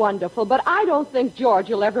 doctors are wonderful, but I don't think George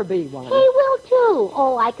will ever be one. He will, too.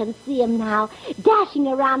 Oh, I can see him now, dashing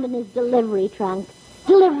around in his delivery trunk,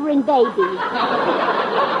 delivering babies.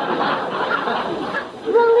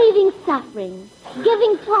 Relieving suffering,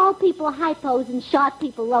 giving tall people high pose and short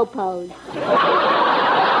people low pose.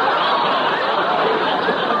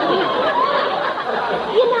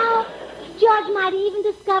 You know, George might even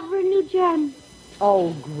discover a new germ.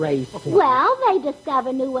 Oh, Gracie. Well, they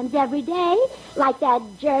discover new ones every day, like that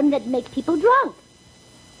germ that makes people drunk.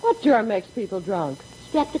 What germ makes people drunk?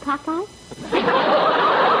 Streptococcus?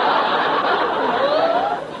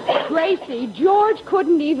 Gracie, George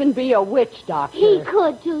couldn't even be a witch doctor. He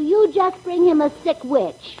could, too. You just bring him a sick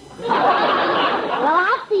witch. Well,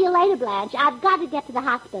 I'll see you later, Blanche. I've got to get to the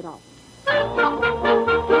hospital.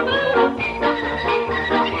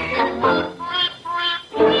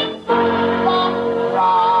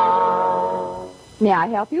 May I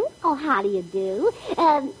help you? Oh, how do you do?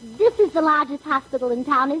 This is the largest hospital in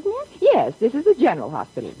town, isn't it? Yes, this is the general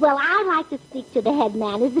hospital. Well, I'd like to speak to the head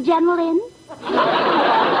man. Is the general in?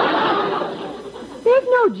 There's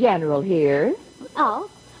no general here. Oh,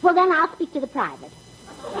 well, then I'll speak to the private.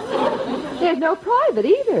 There's no private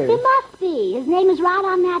either. There must be. His name is right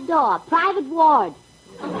on that door. Private ward.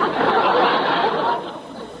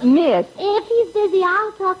 Miss. If he's busy,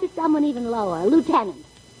 I'll talk to someone even lower. Lieutenant.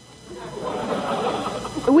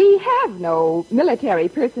 We have no military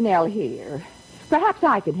personnel here. Perhaps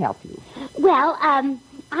I can help you. Well, I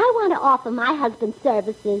want to offer my husband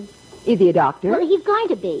services. Is he a doctor? Well, he's going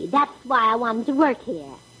to be. That's why I want him to work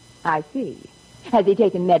here. I see. Has he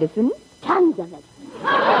taken medicine? Tons of it.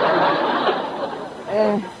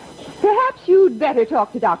 Perhaps you'd better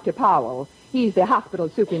talk to Dr. Powell. He's the hospital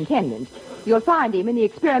superintendent. You'll find him in the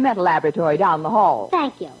experimental laboratory down the hall.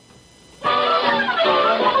 Thank you.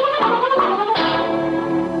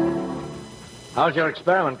 How's your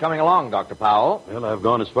experiment coming along, Dr. Powell? Well, I've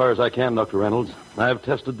gone as far as I can, Dr. Reynolds. I've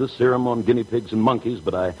tested this serum on guinea pigs and monkeys,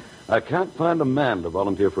 but I can't find a man to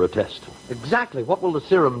volunteer for a test. Exactly. What will the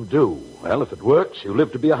serum do? Well, if it works, you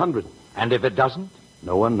live to be 100. And if it doesn't?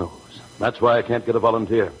 No one knows. That's why I can't get a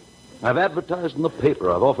volunteer. I've advertised in the paper.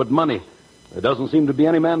 I've offered money. There doesn't seem to be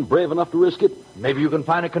any man brave enough to risk it. Maybe you can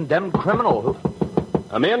find a condemned criminal who...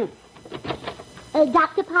 Come in.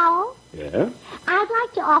 Dr. Powell? Yeah? I'd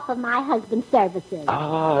like to offer my husband services.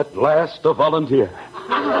 Ah, at last a volunteer.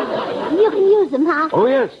 You can use them, huh? Oh,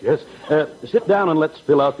 yes. Sit down and let's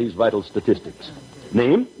fill out these vital statistics.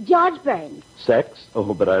 Name? George Burns. Sex?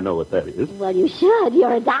 Oh, but I know what that is. Well, you should.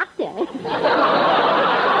 You're a doctor.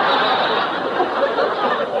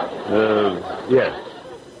 Yes.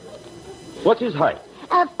 What's his height?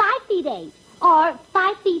 5 feet 8, or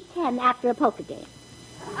 5 feet 10 after a poker game.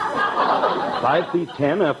 5 feet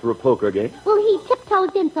 10 after a poker game? Well, he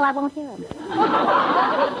tiptoes in so I won't hear him.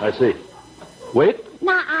 I see. Weight?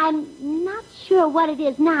 Now, I'm not sure what it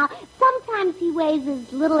is now. Sometimes he weighs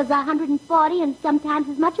as little as 140 and sometimes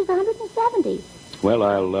as much as 170.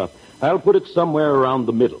 Well, I'll put it somewhere around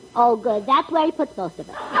the middle. Oh, good. That's where he puts most of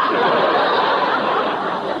it.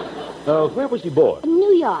 Where was he born? In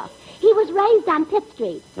New York. He was raised on Pitt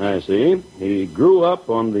Street. I see. He grew up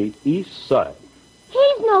on the east side.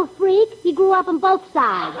 He's no freak. He grew up on both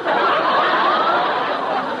sides.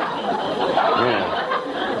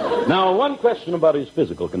 Yeah. Now, one question about his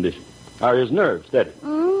physical condition. Are his nerves steady?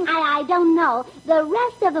 I don't know. The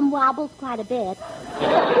rest of him wobbles quite a bit.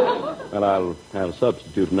 Well, I'll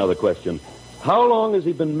substitute another question. How long has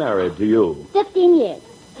he been married to you? 15 years.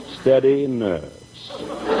 Steady nerves.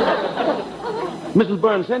 Mrs.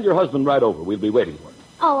 Burns, send your husband right over. We'll be waiting for him.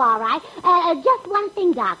 Oh, all right. Just one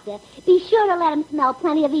thing, Doctor. Be sure to let him smell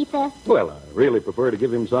plenty of ether. Well, I really prefer to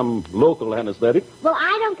give him some local anesthetic. Well,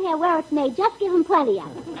 I don't care where it's made. Just give him plenty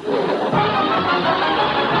of it.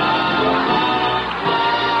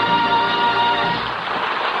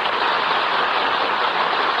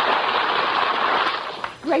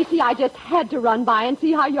 Gracie, I just had to run by and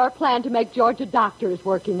see how your plan to make George a doctor is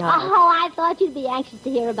working out. Oh, I thought you'd be anxious to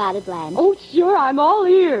hear about it, Blanche. Oh, sure, I'm all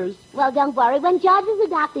ears. Well, don't worry. When George is a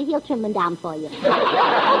doctor, he'll trim them down for you. And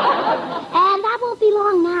that won't be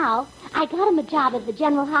long now. I got him a job at the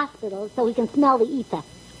General Hospital so he can smell the ether.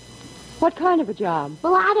 What kind of a job?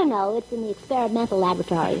 Well, I don't know. It's in the experimental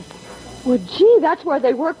laboratory. Well, gee, that's where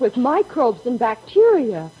they work with microbes and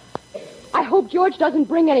bacteria. I hope George doesn't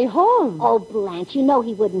bring any home. Oh, Blanche, you know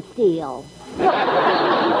he wouldn't steal.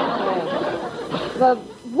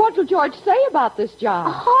 What will George say about this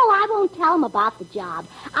job? Oh, I won't tell him about the job.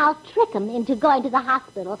 I'll trick him into going to the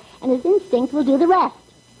hospital, and his instinct will do the rest.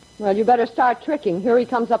 Well, you better start tricking. Here he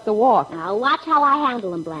comes up the walk. Now, watch how I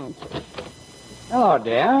handle him, Blanche. Hello,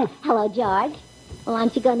 dear. Hello, George. Well,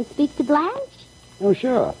 aren't you going to speak to Blanche? Oh,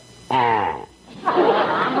 sure. That's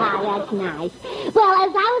nice. Well,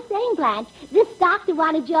 as I was saying, Blanche, this doctor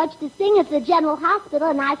wanted George to sing at the General Hospital,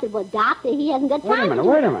 and I said, well, doctor, he hasn't got time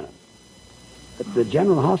Wait a minute. At the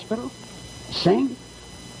General Hospital? Sing?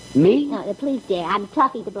 Me? No, please, dear, I'm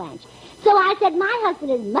talking to Blanche. So I said, my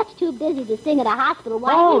husband is much too busy to sing at a hospital.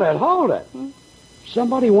 Why Hold it.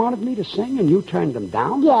 Somebody wanted me to sing, and you turned them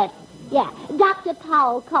down? Yes. Yeah, Dr.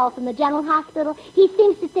 Powell called from the General Hospital. He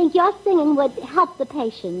seems to think your singing would help the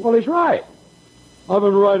patient. Well, he's right. I've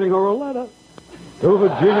been writing her a letter to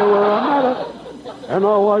Virginia where I met her. And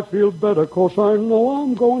now I feel better because I know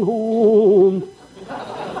I'm going home.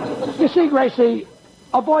 You see, Gracie,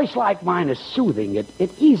 a voice like mine is soothing.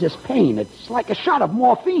 It eases pain. It's like a shot of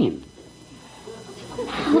morphine.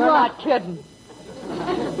 You're not kidding.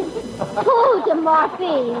 Who's the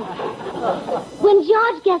morphine? When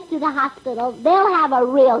George gets to the hospital, they'll have a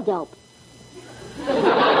real dope.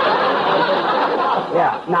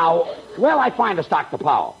 Yeah, now, where'll I find this Dr.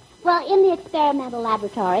 Powell? Well, in the experimental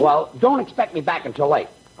laboratory. Well, don't expect me back until late.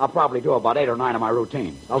 I'll probably do about 8 or 9 of my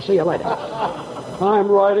routines. I'll see you later. I'm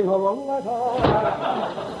writing her a letter.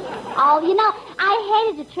 Oh, you know, I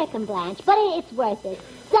hated to trick him, Blanche, but it's worth it.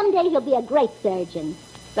 Someday he'll be a great surgeon.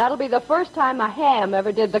 That'll be the first time a ham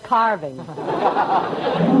ever did the carving.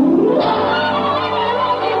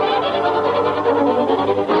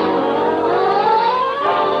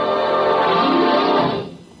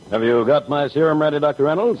 Have you got my serum ready, Dr.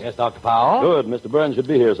 Reynolds? Yes, Dr. Powell. Good. Mr. Burns should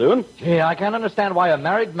be here soon. Gee, I can't understand why a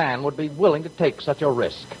married man would be willing to take such a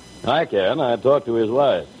risk. I can. I talked to his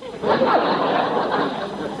wife.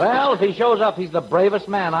 Well, if he shows up, he's the bravest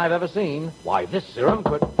man I've ever seen. Why, this serum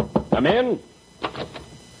could... Come in.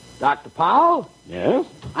 Dr. Powell? Yes?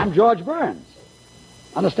 I'm George Burns.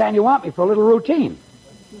 Understand you want me for a little routine.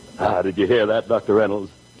 Did you hear that, Dr.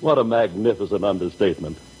 Reynolds? What a magnificent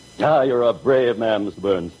understatement. You're a brave man, Mr.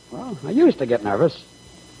 Burns. Well, I used to get nervous,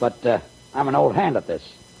 but I'm an old hand at this.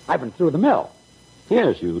 I've been through the mill.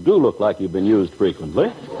 Yes, you do look like you've been used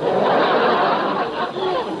frequently.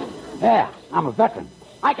 Yeah, I'm a veteran.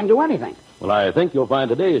 I can do anything. Well, I think you'll find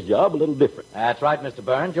today's job a little different. That's right, Mr.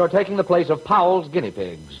 Burns. You're taking the place of Powell's guinea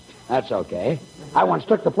pigs. That's okay. I once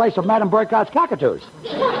took the place of Madame Burkhart's cockatoos.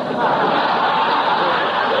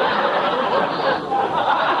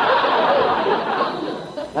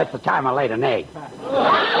 That's the time I laid an egg.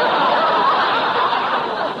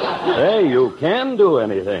 Hey, you can do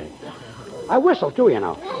anything. I whistle, too, you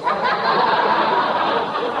know.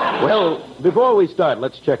 Well, before we start,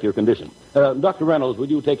 let's check your condition. Dr. Reynolds, would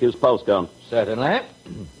you take his pulse down? Certainly.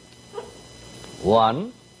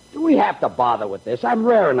 1. Do we have to bother with this? I'm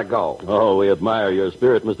raring to go. Oh, we admire your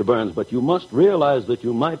spirit, Mr. Burns, but you must realize that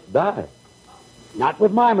you might die. Not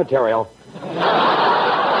with my material.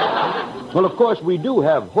 Well, of course, we do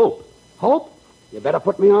have hope. Hope? You better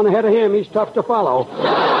put me on ahead of him. He's tough to follow.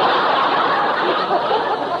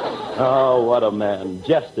 Oh, what a man,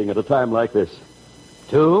 jesting at a time like this.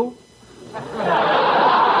 2.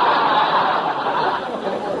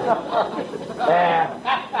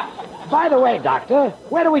 By the way, Doctor,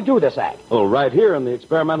 where do we do this at? Oh, right here in the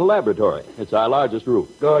experimental laboratory. It's our largest room.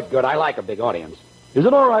 Good. I like a big audience. Is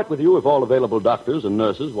it all right with you if all available doctors and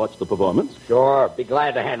nurses watch the performance? Sure. Be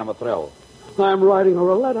glad to hand them a thrill. I'm writing her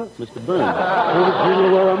a letter. Mr. Burns. To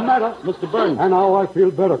Virginia where I met her. Mr. Burns. And now I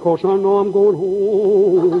feel better because I know I'm going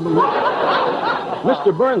home.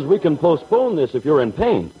 Mr. Burns, we can postpone this if you're in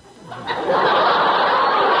pain.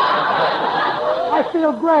 I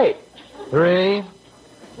feel great. 3.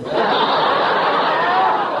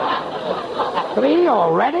 3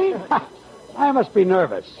 already? I must be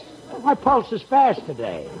nervous. My pulse is fast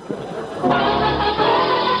today.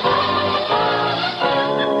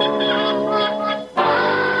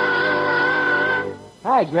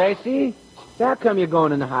 Hi, Gracie. How come you're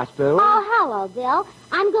going in the hospital? Oh, hello, Bill.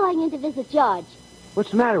 I'm going in to visit George. What's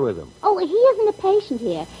the matter with him? Oh, he isn't a patient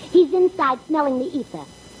here. He's inside smelling the ether.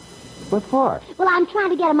 What for? Well, I'm trying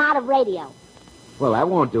to get him out of radio. Well, that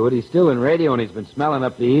won't do it. He's still in radio, and he's been smelling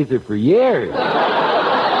up the ether for years.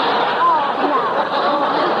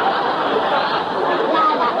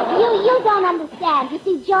 You don't understand. You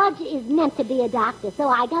see, George is meant to be a doctor, so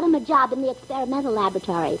I got him a job in the experimental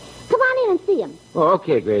laboratory. Come on in and see him. Oh,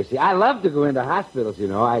 okay, Gracie. I love to go into hospitals, you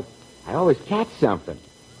know. I always catch something.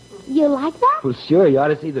 You like that? Well, sure. You ought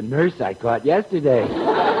to see the nurse I caught yesterday.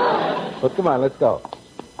 Well, come on, let's go.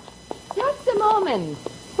 Just a moment.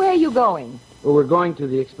 Where are you going? Well, we're going to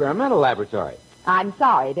the experimental laboratory. I'm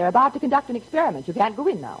sorry. They're about to conduct an experiment. You can't go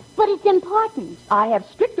in now. But it's important. I have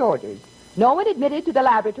strict orders. No one admitted to the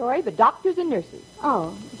laboratory but doctors and nurses.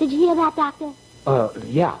 Oh, did you hear that, Doctor?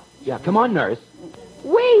 Yeah. Come on, nurse.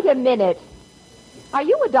 Wait a minute. Are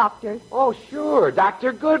you a doctor? Oh, sure.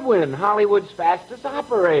 Dr. Goodwin, Hollywood's fastest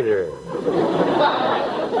operator.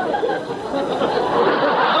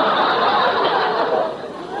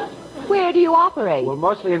 Where do you operate? Well,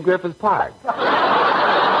 mostly in Griffith Park.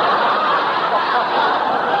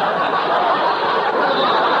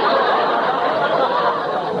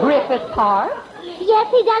 Griffith Park? Yes,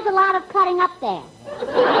 he does a lot of cutting up there.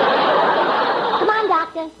 Come on,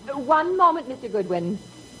 Doctor. One moment, Mr. Goodwin.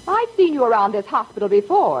 I've seen you around this hospital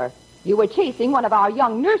before. You were chasing one of our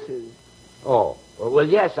young nurses. Oh, well,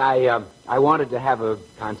 yes, I wanted to have a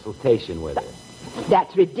consultation with her.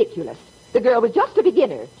 That's ridiculous. The girl was just a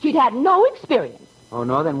beginner. She'd had no experience. Oh,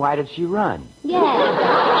 no? Then why did she run? Yes.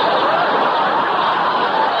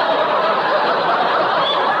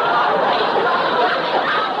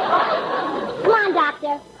 Come on,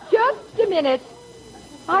 Doctor. Just a minute.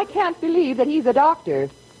 I can't believe that he's a doctor.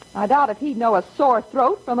 I doubt if he'd know a sore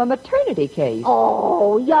throat from a maternity case.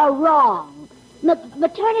 Oh, you're wrong.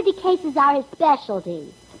 Maternity cases are his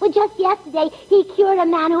specialty. Well, just yesterday, he cured a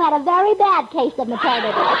man who had a very bad case of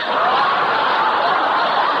maternity. Well,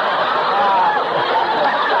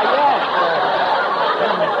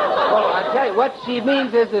 I tell you, what she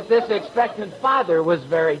means is that this expectant father was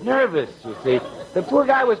very nervous, you see. The poor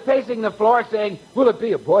guy was pacing the floor saying, will it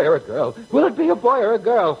be a boy or a girl? Will it be a boy or a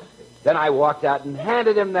girl? Then I walked out and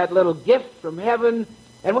handed him that little gift from heaven,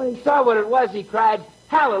 and when he saw what it was, he cried,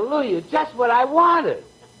 hallelujah, just what I wanted.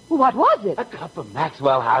 What was it? A cup of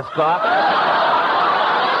Maxwell House coffee.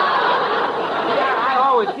 Yeah, I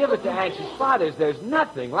always give it to anxious fathers. There's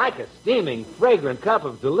nothing like a steaming, fragrant cup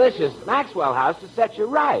of delicious Maxwell House to set you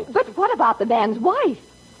right. But what about the man's wife?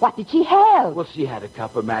 What did she have? Well, she had a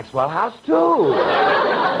cup of Maxwell House, too.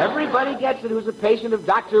 Everybody gets it who's a patient of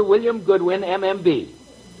Dr. William Goodwin, MMB.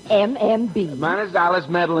 MMB. Manizales,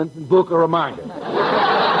 Medellin, and Bucaramanga.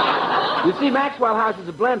 You see, Maxwell House is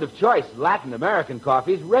a blend of choice Latin American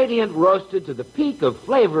coffees, radiant roasted to the peak of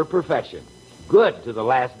flavor perfection. Good to the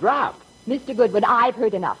last drop. Mr. Goodwin, I've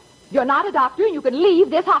heard enough. You're not a doctor, and you can leave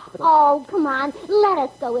this hospital. Oh, come on. Let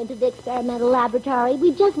us go into the experimental laboratory.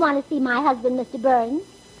 We just want to see my husband, Mr. Burns.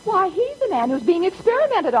 Why, he's the man who's being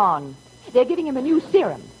experimented on. They're giving him a new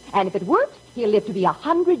serum. And if it works, he'll live to be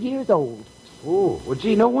 100 years old. Oh, well,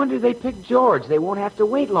 gee, no wonder they picked George. They won't have to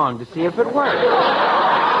wait long to see if it works.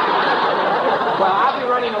 Well, I'll be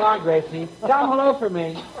running along, Gracie. Tell him hello for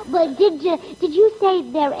me. But did you say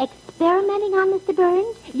they're experimenting on Mr.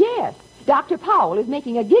 Burns? Yes. Dr. Powell is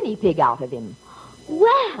making a guinea pig out of him.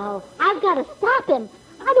 Well, I've got to stop him.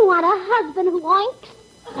 I don't want a husband who oinks.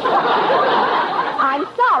 I'm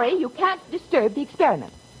sorry, you can't disturb the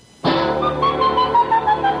experiment.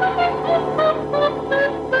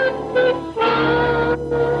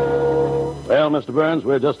 Well, Mr. Burns,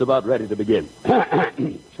 we're just about ready to begin.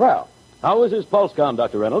 Swell. How is his pulse count,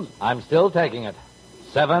 Dr. Reynolds? I'm still taking it.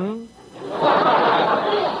 7.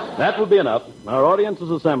 That will be enough. Our audience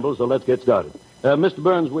is assembled, so let's get started. Mr.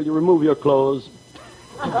 Burns, will you remove your clothes?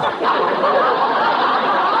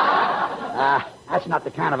 That's not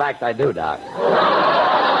the kind of act I do, Doc.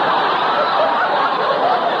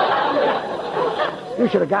 You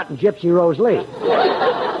should have gotten Gypsy Rose Lee.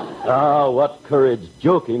 Ah, what courage,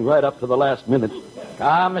 joking right up to the last minute.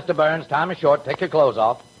 Come, Mr. Burns, time is short. Take your clothes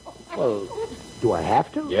off. Well, do I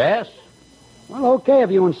have to? Yes. Well, okay,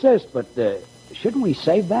 if you insist, but shouldn't we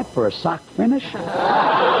save that for a sock finish?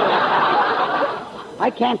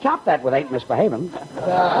 I can't top that with ain't misbehaving.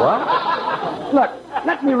 What? Look,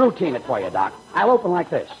 let me routine it for you, Doc. I'll open like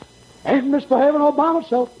this. Ain't misbehaving all by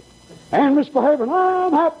myself. Ain't misbehaving.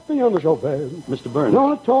 I'm happy on the chauffeur. Mr. Burns.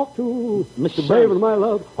 Want to talk to Mr. Saving Burns. my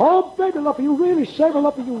love. Oh, baby, love for you. Really saving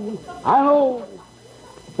love for you. I know.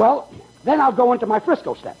 Well, then I'll go into my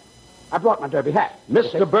Frisco step. I brought my derby hat.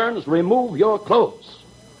 Mr. Burns, remove your clothes.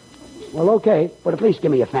 Well, okay, but at least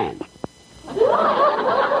give me a fan.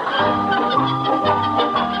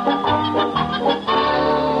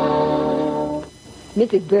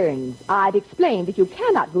 Mrs. Burns, I've explained that you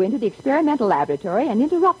cannot go into the experimental laboratory and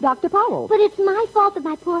interrupt Dr. Powell. But it's my fault that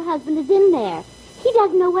my poor husband is in there. He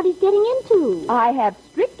doesn't know what he's getting into. I have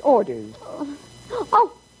strict orders.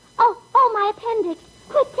 Oh, my appendix.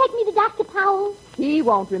 Quick, take me to Dr. Powell. He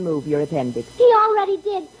won't remove your appendix. He already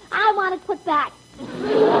did. I want it put back.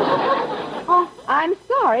 Oh, I'm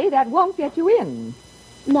sorry, that won't get you in.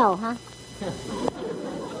 No, huh?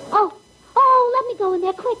 Oh, let me go in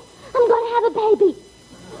there quick. I'm going to have a baby.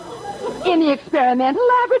 In the experimental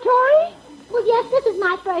laboratory? Well, yes, this is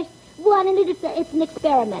my first one, and it's an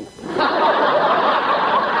experiment.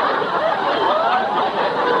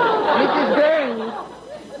 Mrs. Burns,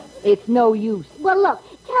 It's no use. Well, look,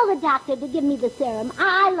 tell the doctor to give me the serum.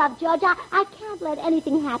 I love George. I can't let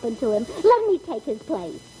anything happen to him. Let me take his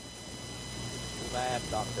place. Bad,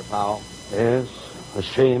 Dr. Powell. Yes, a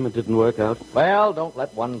shame it didn't work out. Well, don't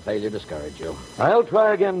let one failure discourage you. I'll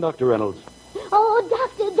try again, Dr. Reynolds. Oh,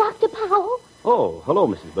 Dr. Powell. Oh, hello,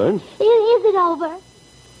 Mrs. Burns. Is it over?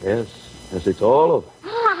 Yes, it's all over.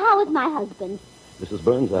 How is my husband? Mrs.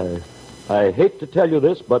 Burns, I hate to tell you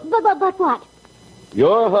this, but... But what?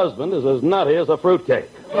 Your husband is as nutty as a fruitcake.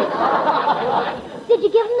 Did you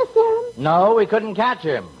give him the serum? No, we couldn't catch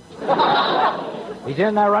him. He's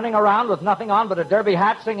in there running around with nothing on but a derby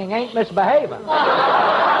hat singing Ain't Misbehavin'.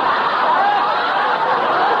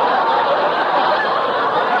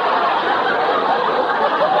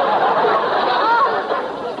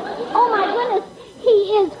 Oh, my goodness. He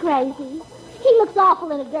is crazy. He looks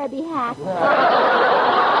awful in a derby hat.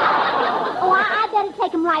 Oh, I better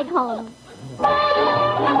take him right home.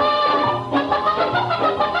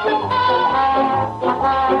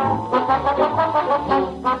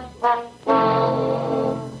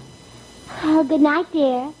 Oh, good night,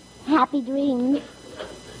 dear. Happy dreams.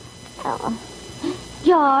 Oh.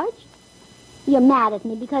 George, you're mad at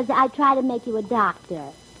me because I tried to make you a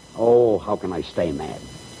doctor. Oh, how can I stay mad?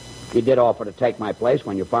 You did offer to take my place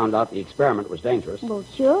when you found out the experiment was dangerous. Well,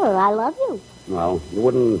 sure, I love you. Well, you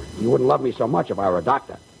wouldn't love me so much if I were a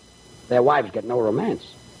doctor. Their wives get no romance.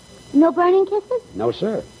 No burning kisses? No,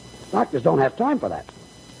 sir. Doctors don't have time for that.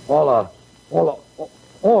 All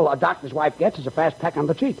a doctor's wife gets is a fast peck on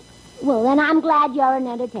the cheek. Well, then I'm glad you're an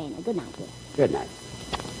entertainer. Good night, dear. Good night.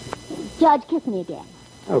 George, kiss me again.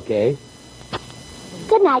 Okay.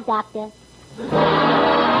 Good night, Doctor.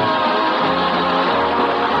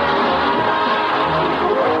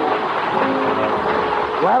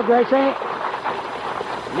 Well, Gracie,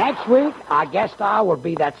 next week our guest star will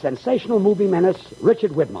be that sensational movie menace,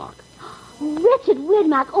 Richard Widmark. Richard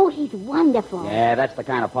Widmark. Oh, he's wonderful. Yeah, that's the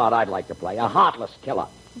kind of part I'd like to play. A heartless killer.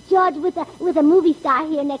 George, with a movie star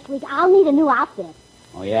here next week, I'll need a new outfit.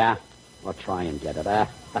 Oh, yeah? I'll try and get it, huh?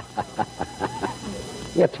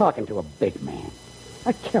 You're talking to a big man.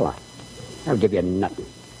 A killer. I'll give you nothing.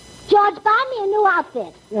 George, buy me a new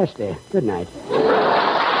outfit. Yes, dear. Good night.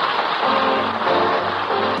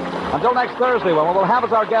 Until next Thursday, when we will have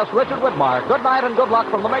as our guest Richard Widmark. Good night and good luck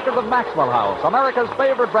from the makers of Maxwell House, America's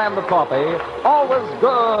favorite brand of coffee. Always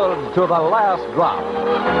good to the last drop.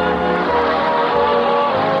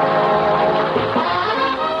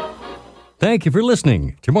 Thank you for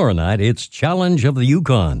listening. Tomorrow night, it's Challenge of the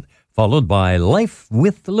Yukon, followed by Life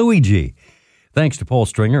with Luigi. Thanks to Paul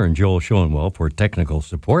Stringer and Joel Schoenwell for technical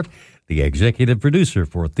support. The executive producer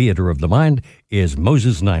for Theater of the Mind is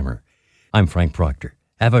Moses Neimer. I'm Frank Proctor.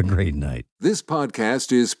 Have a great night. This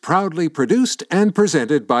podcast is proudly produced and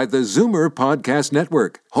presented by the Zoomer Podcast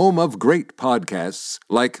Network, home of great podcasts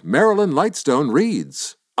like Marilyn Lightstone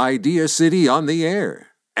Reads, Idea City on the Air,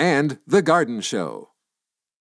 and The Garden Show.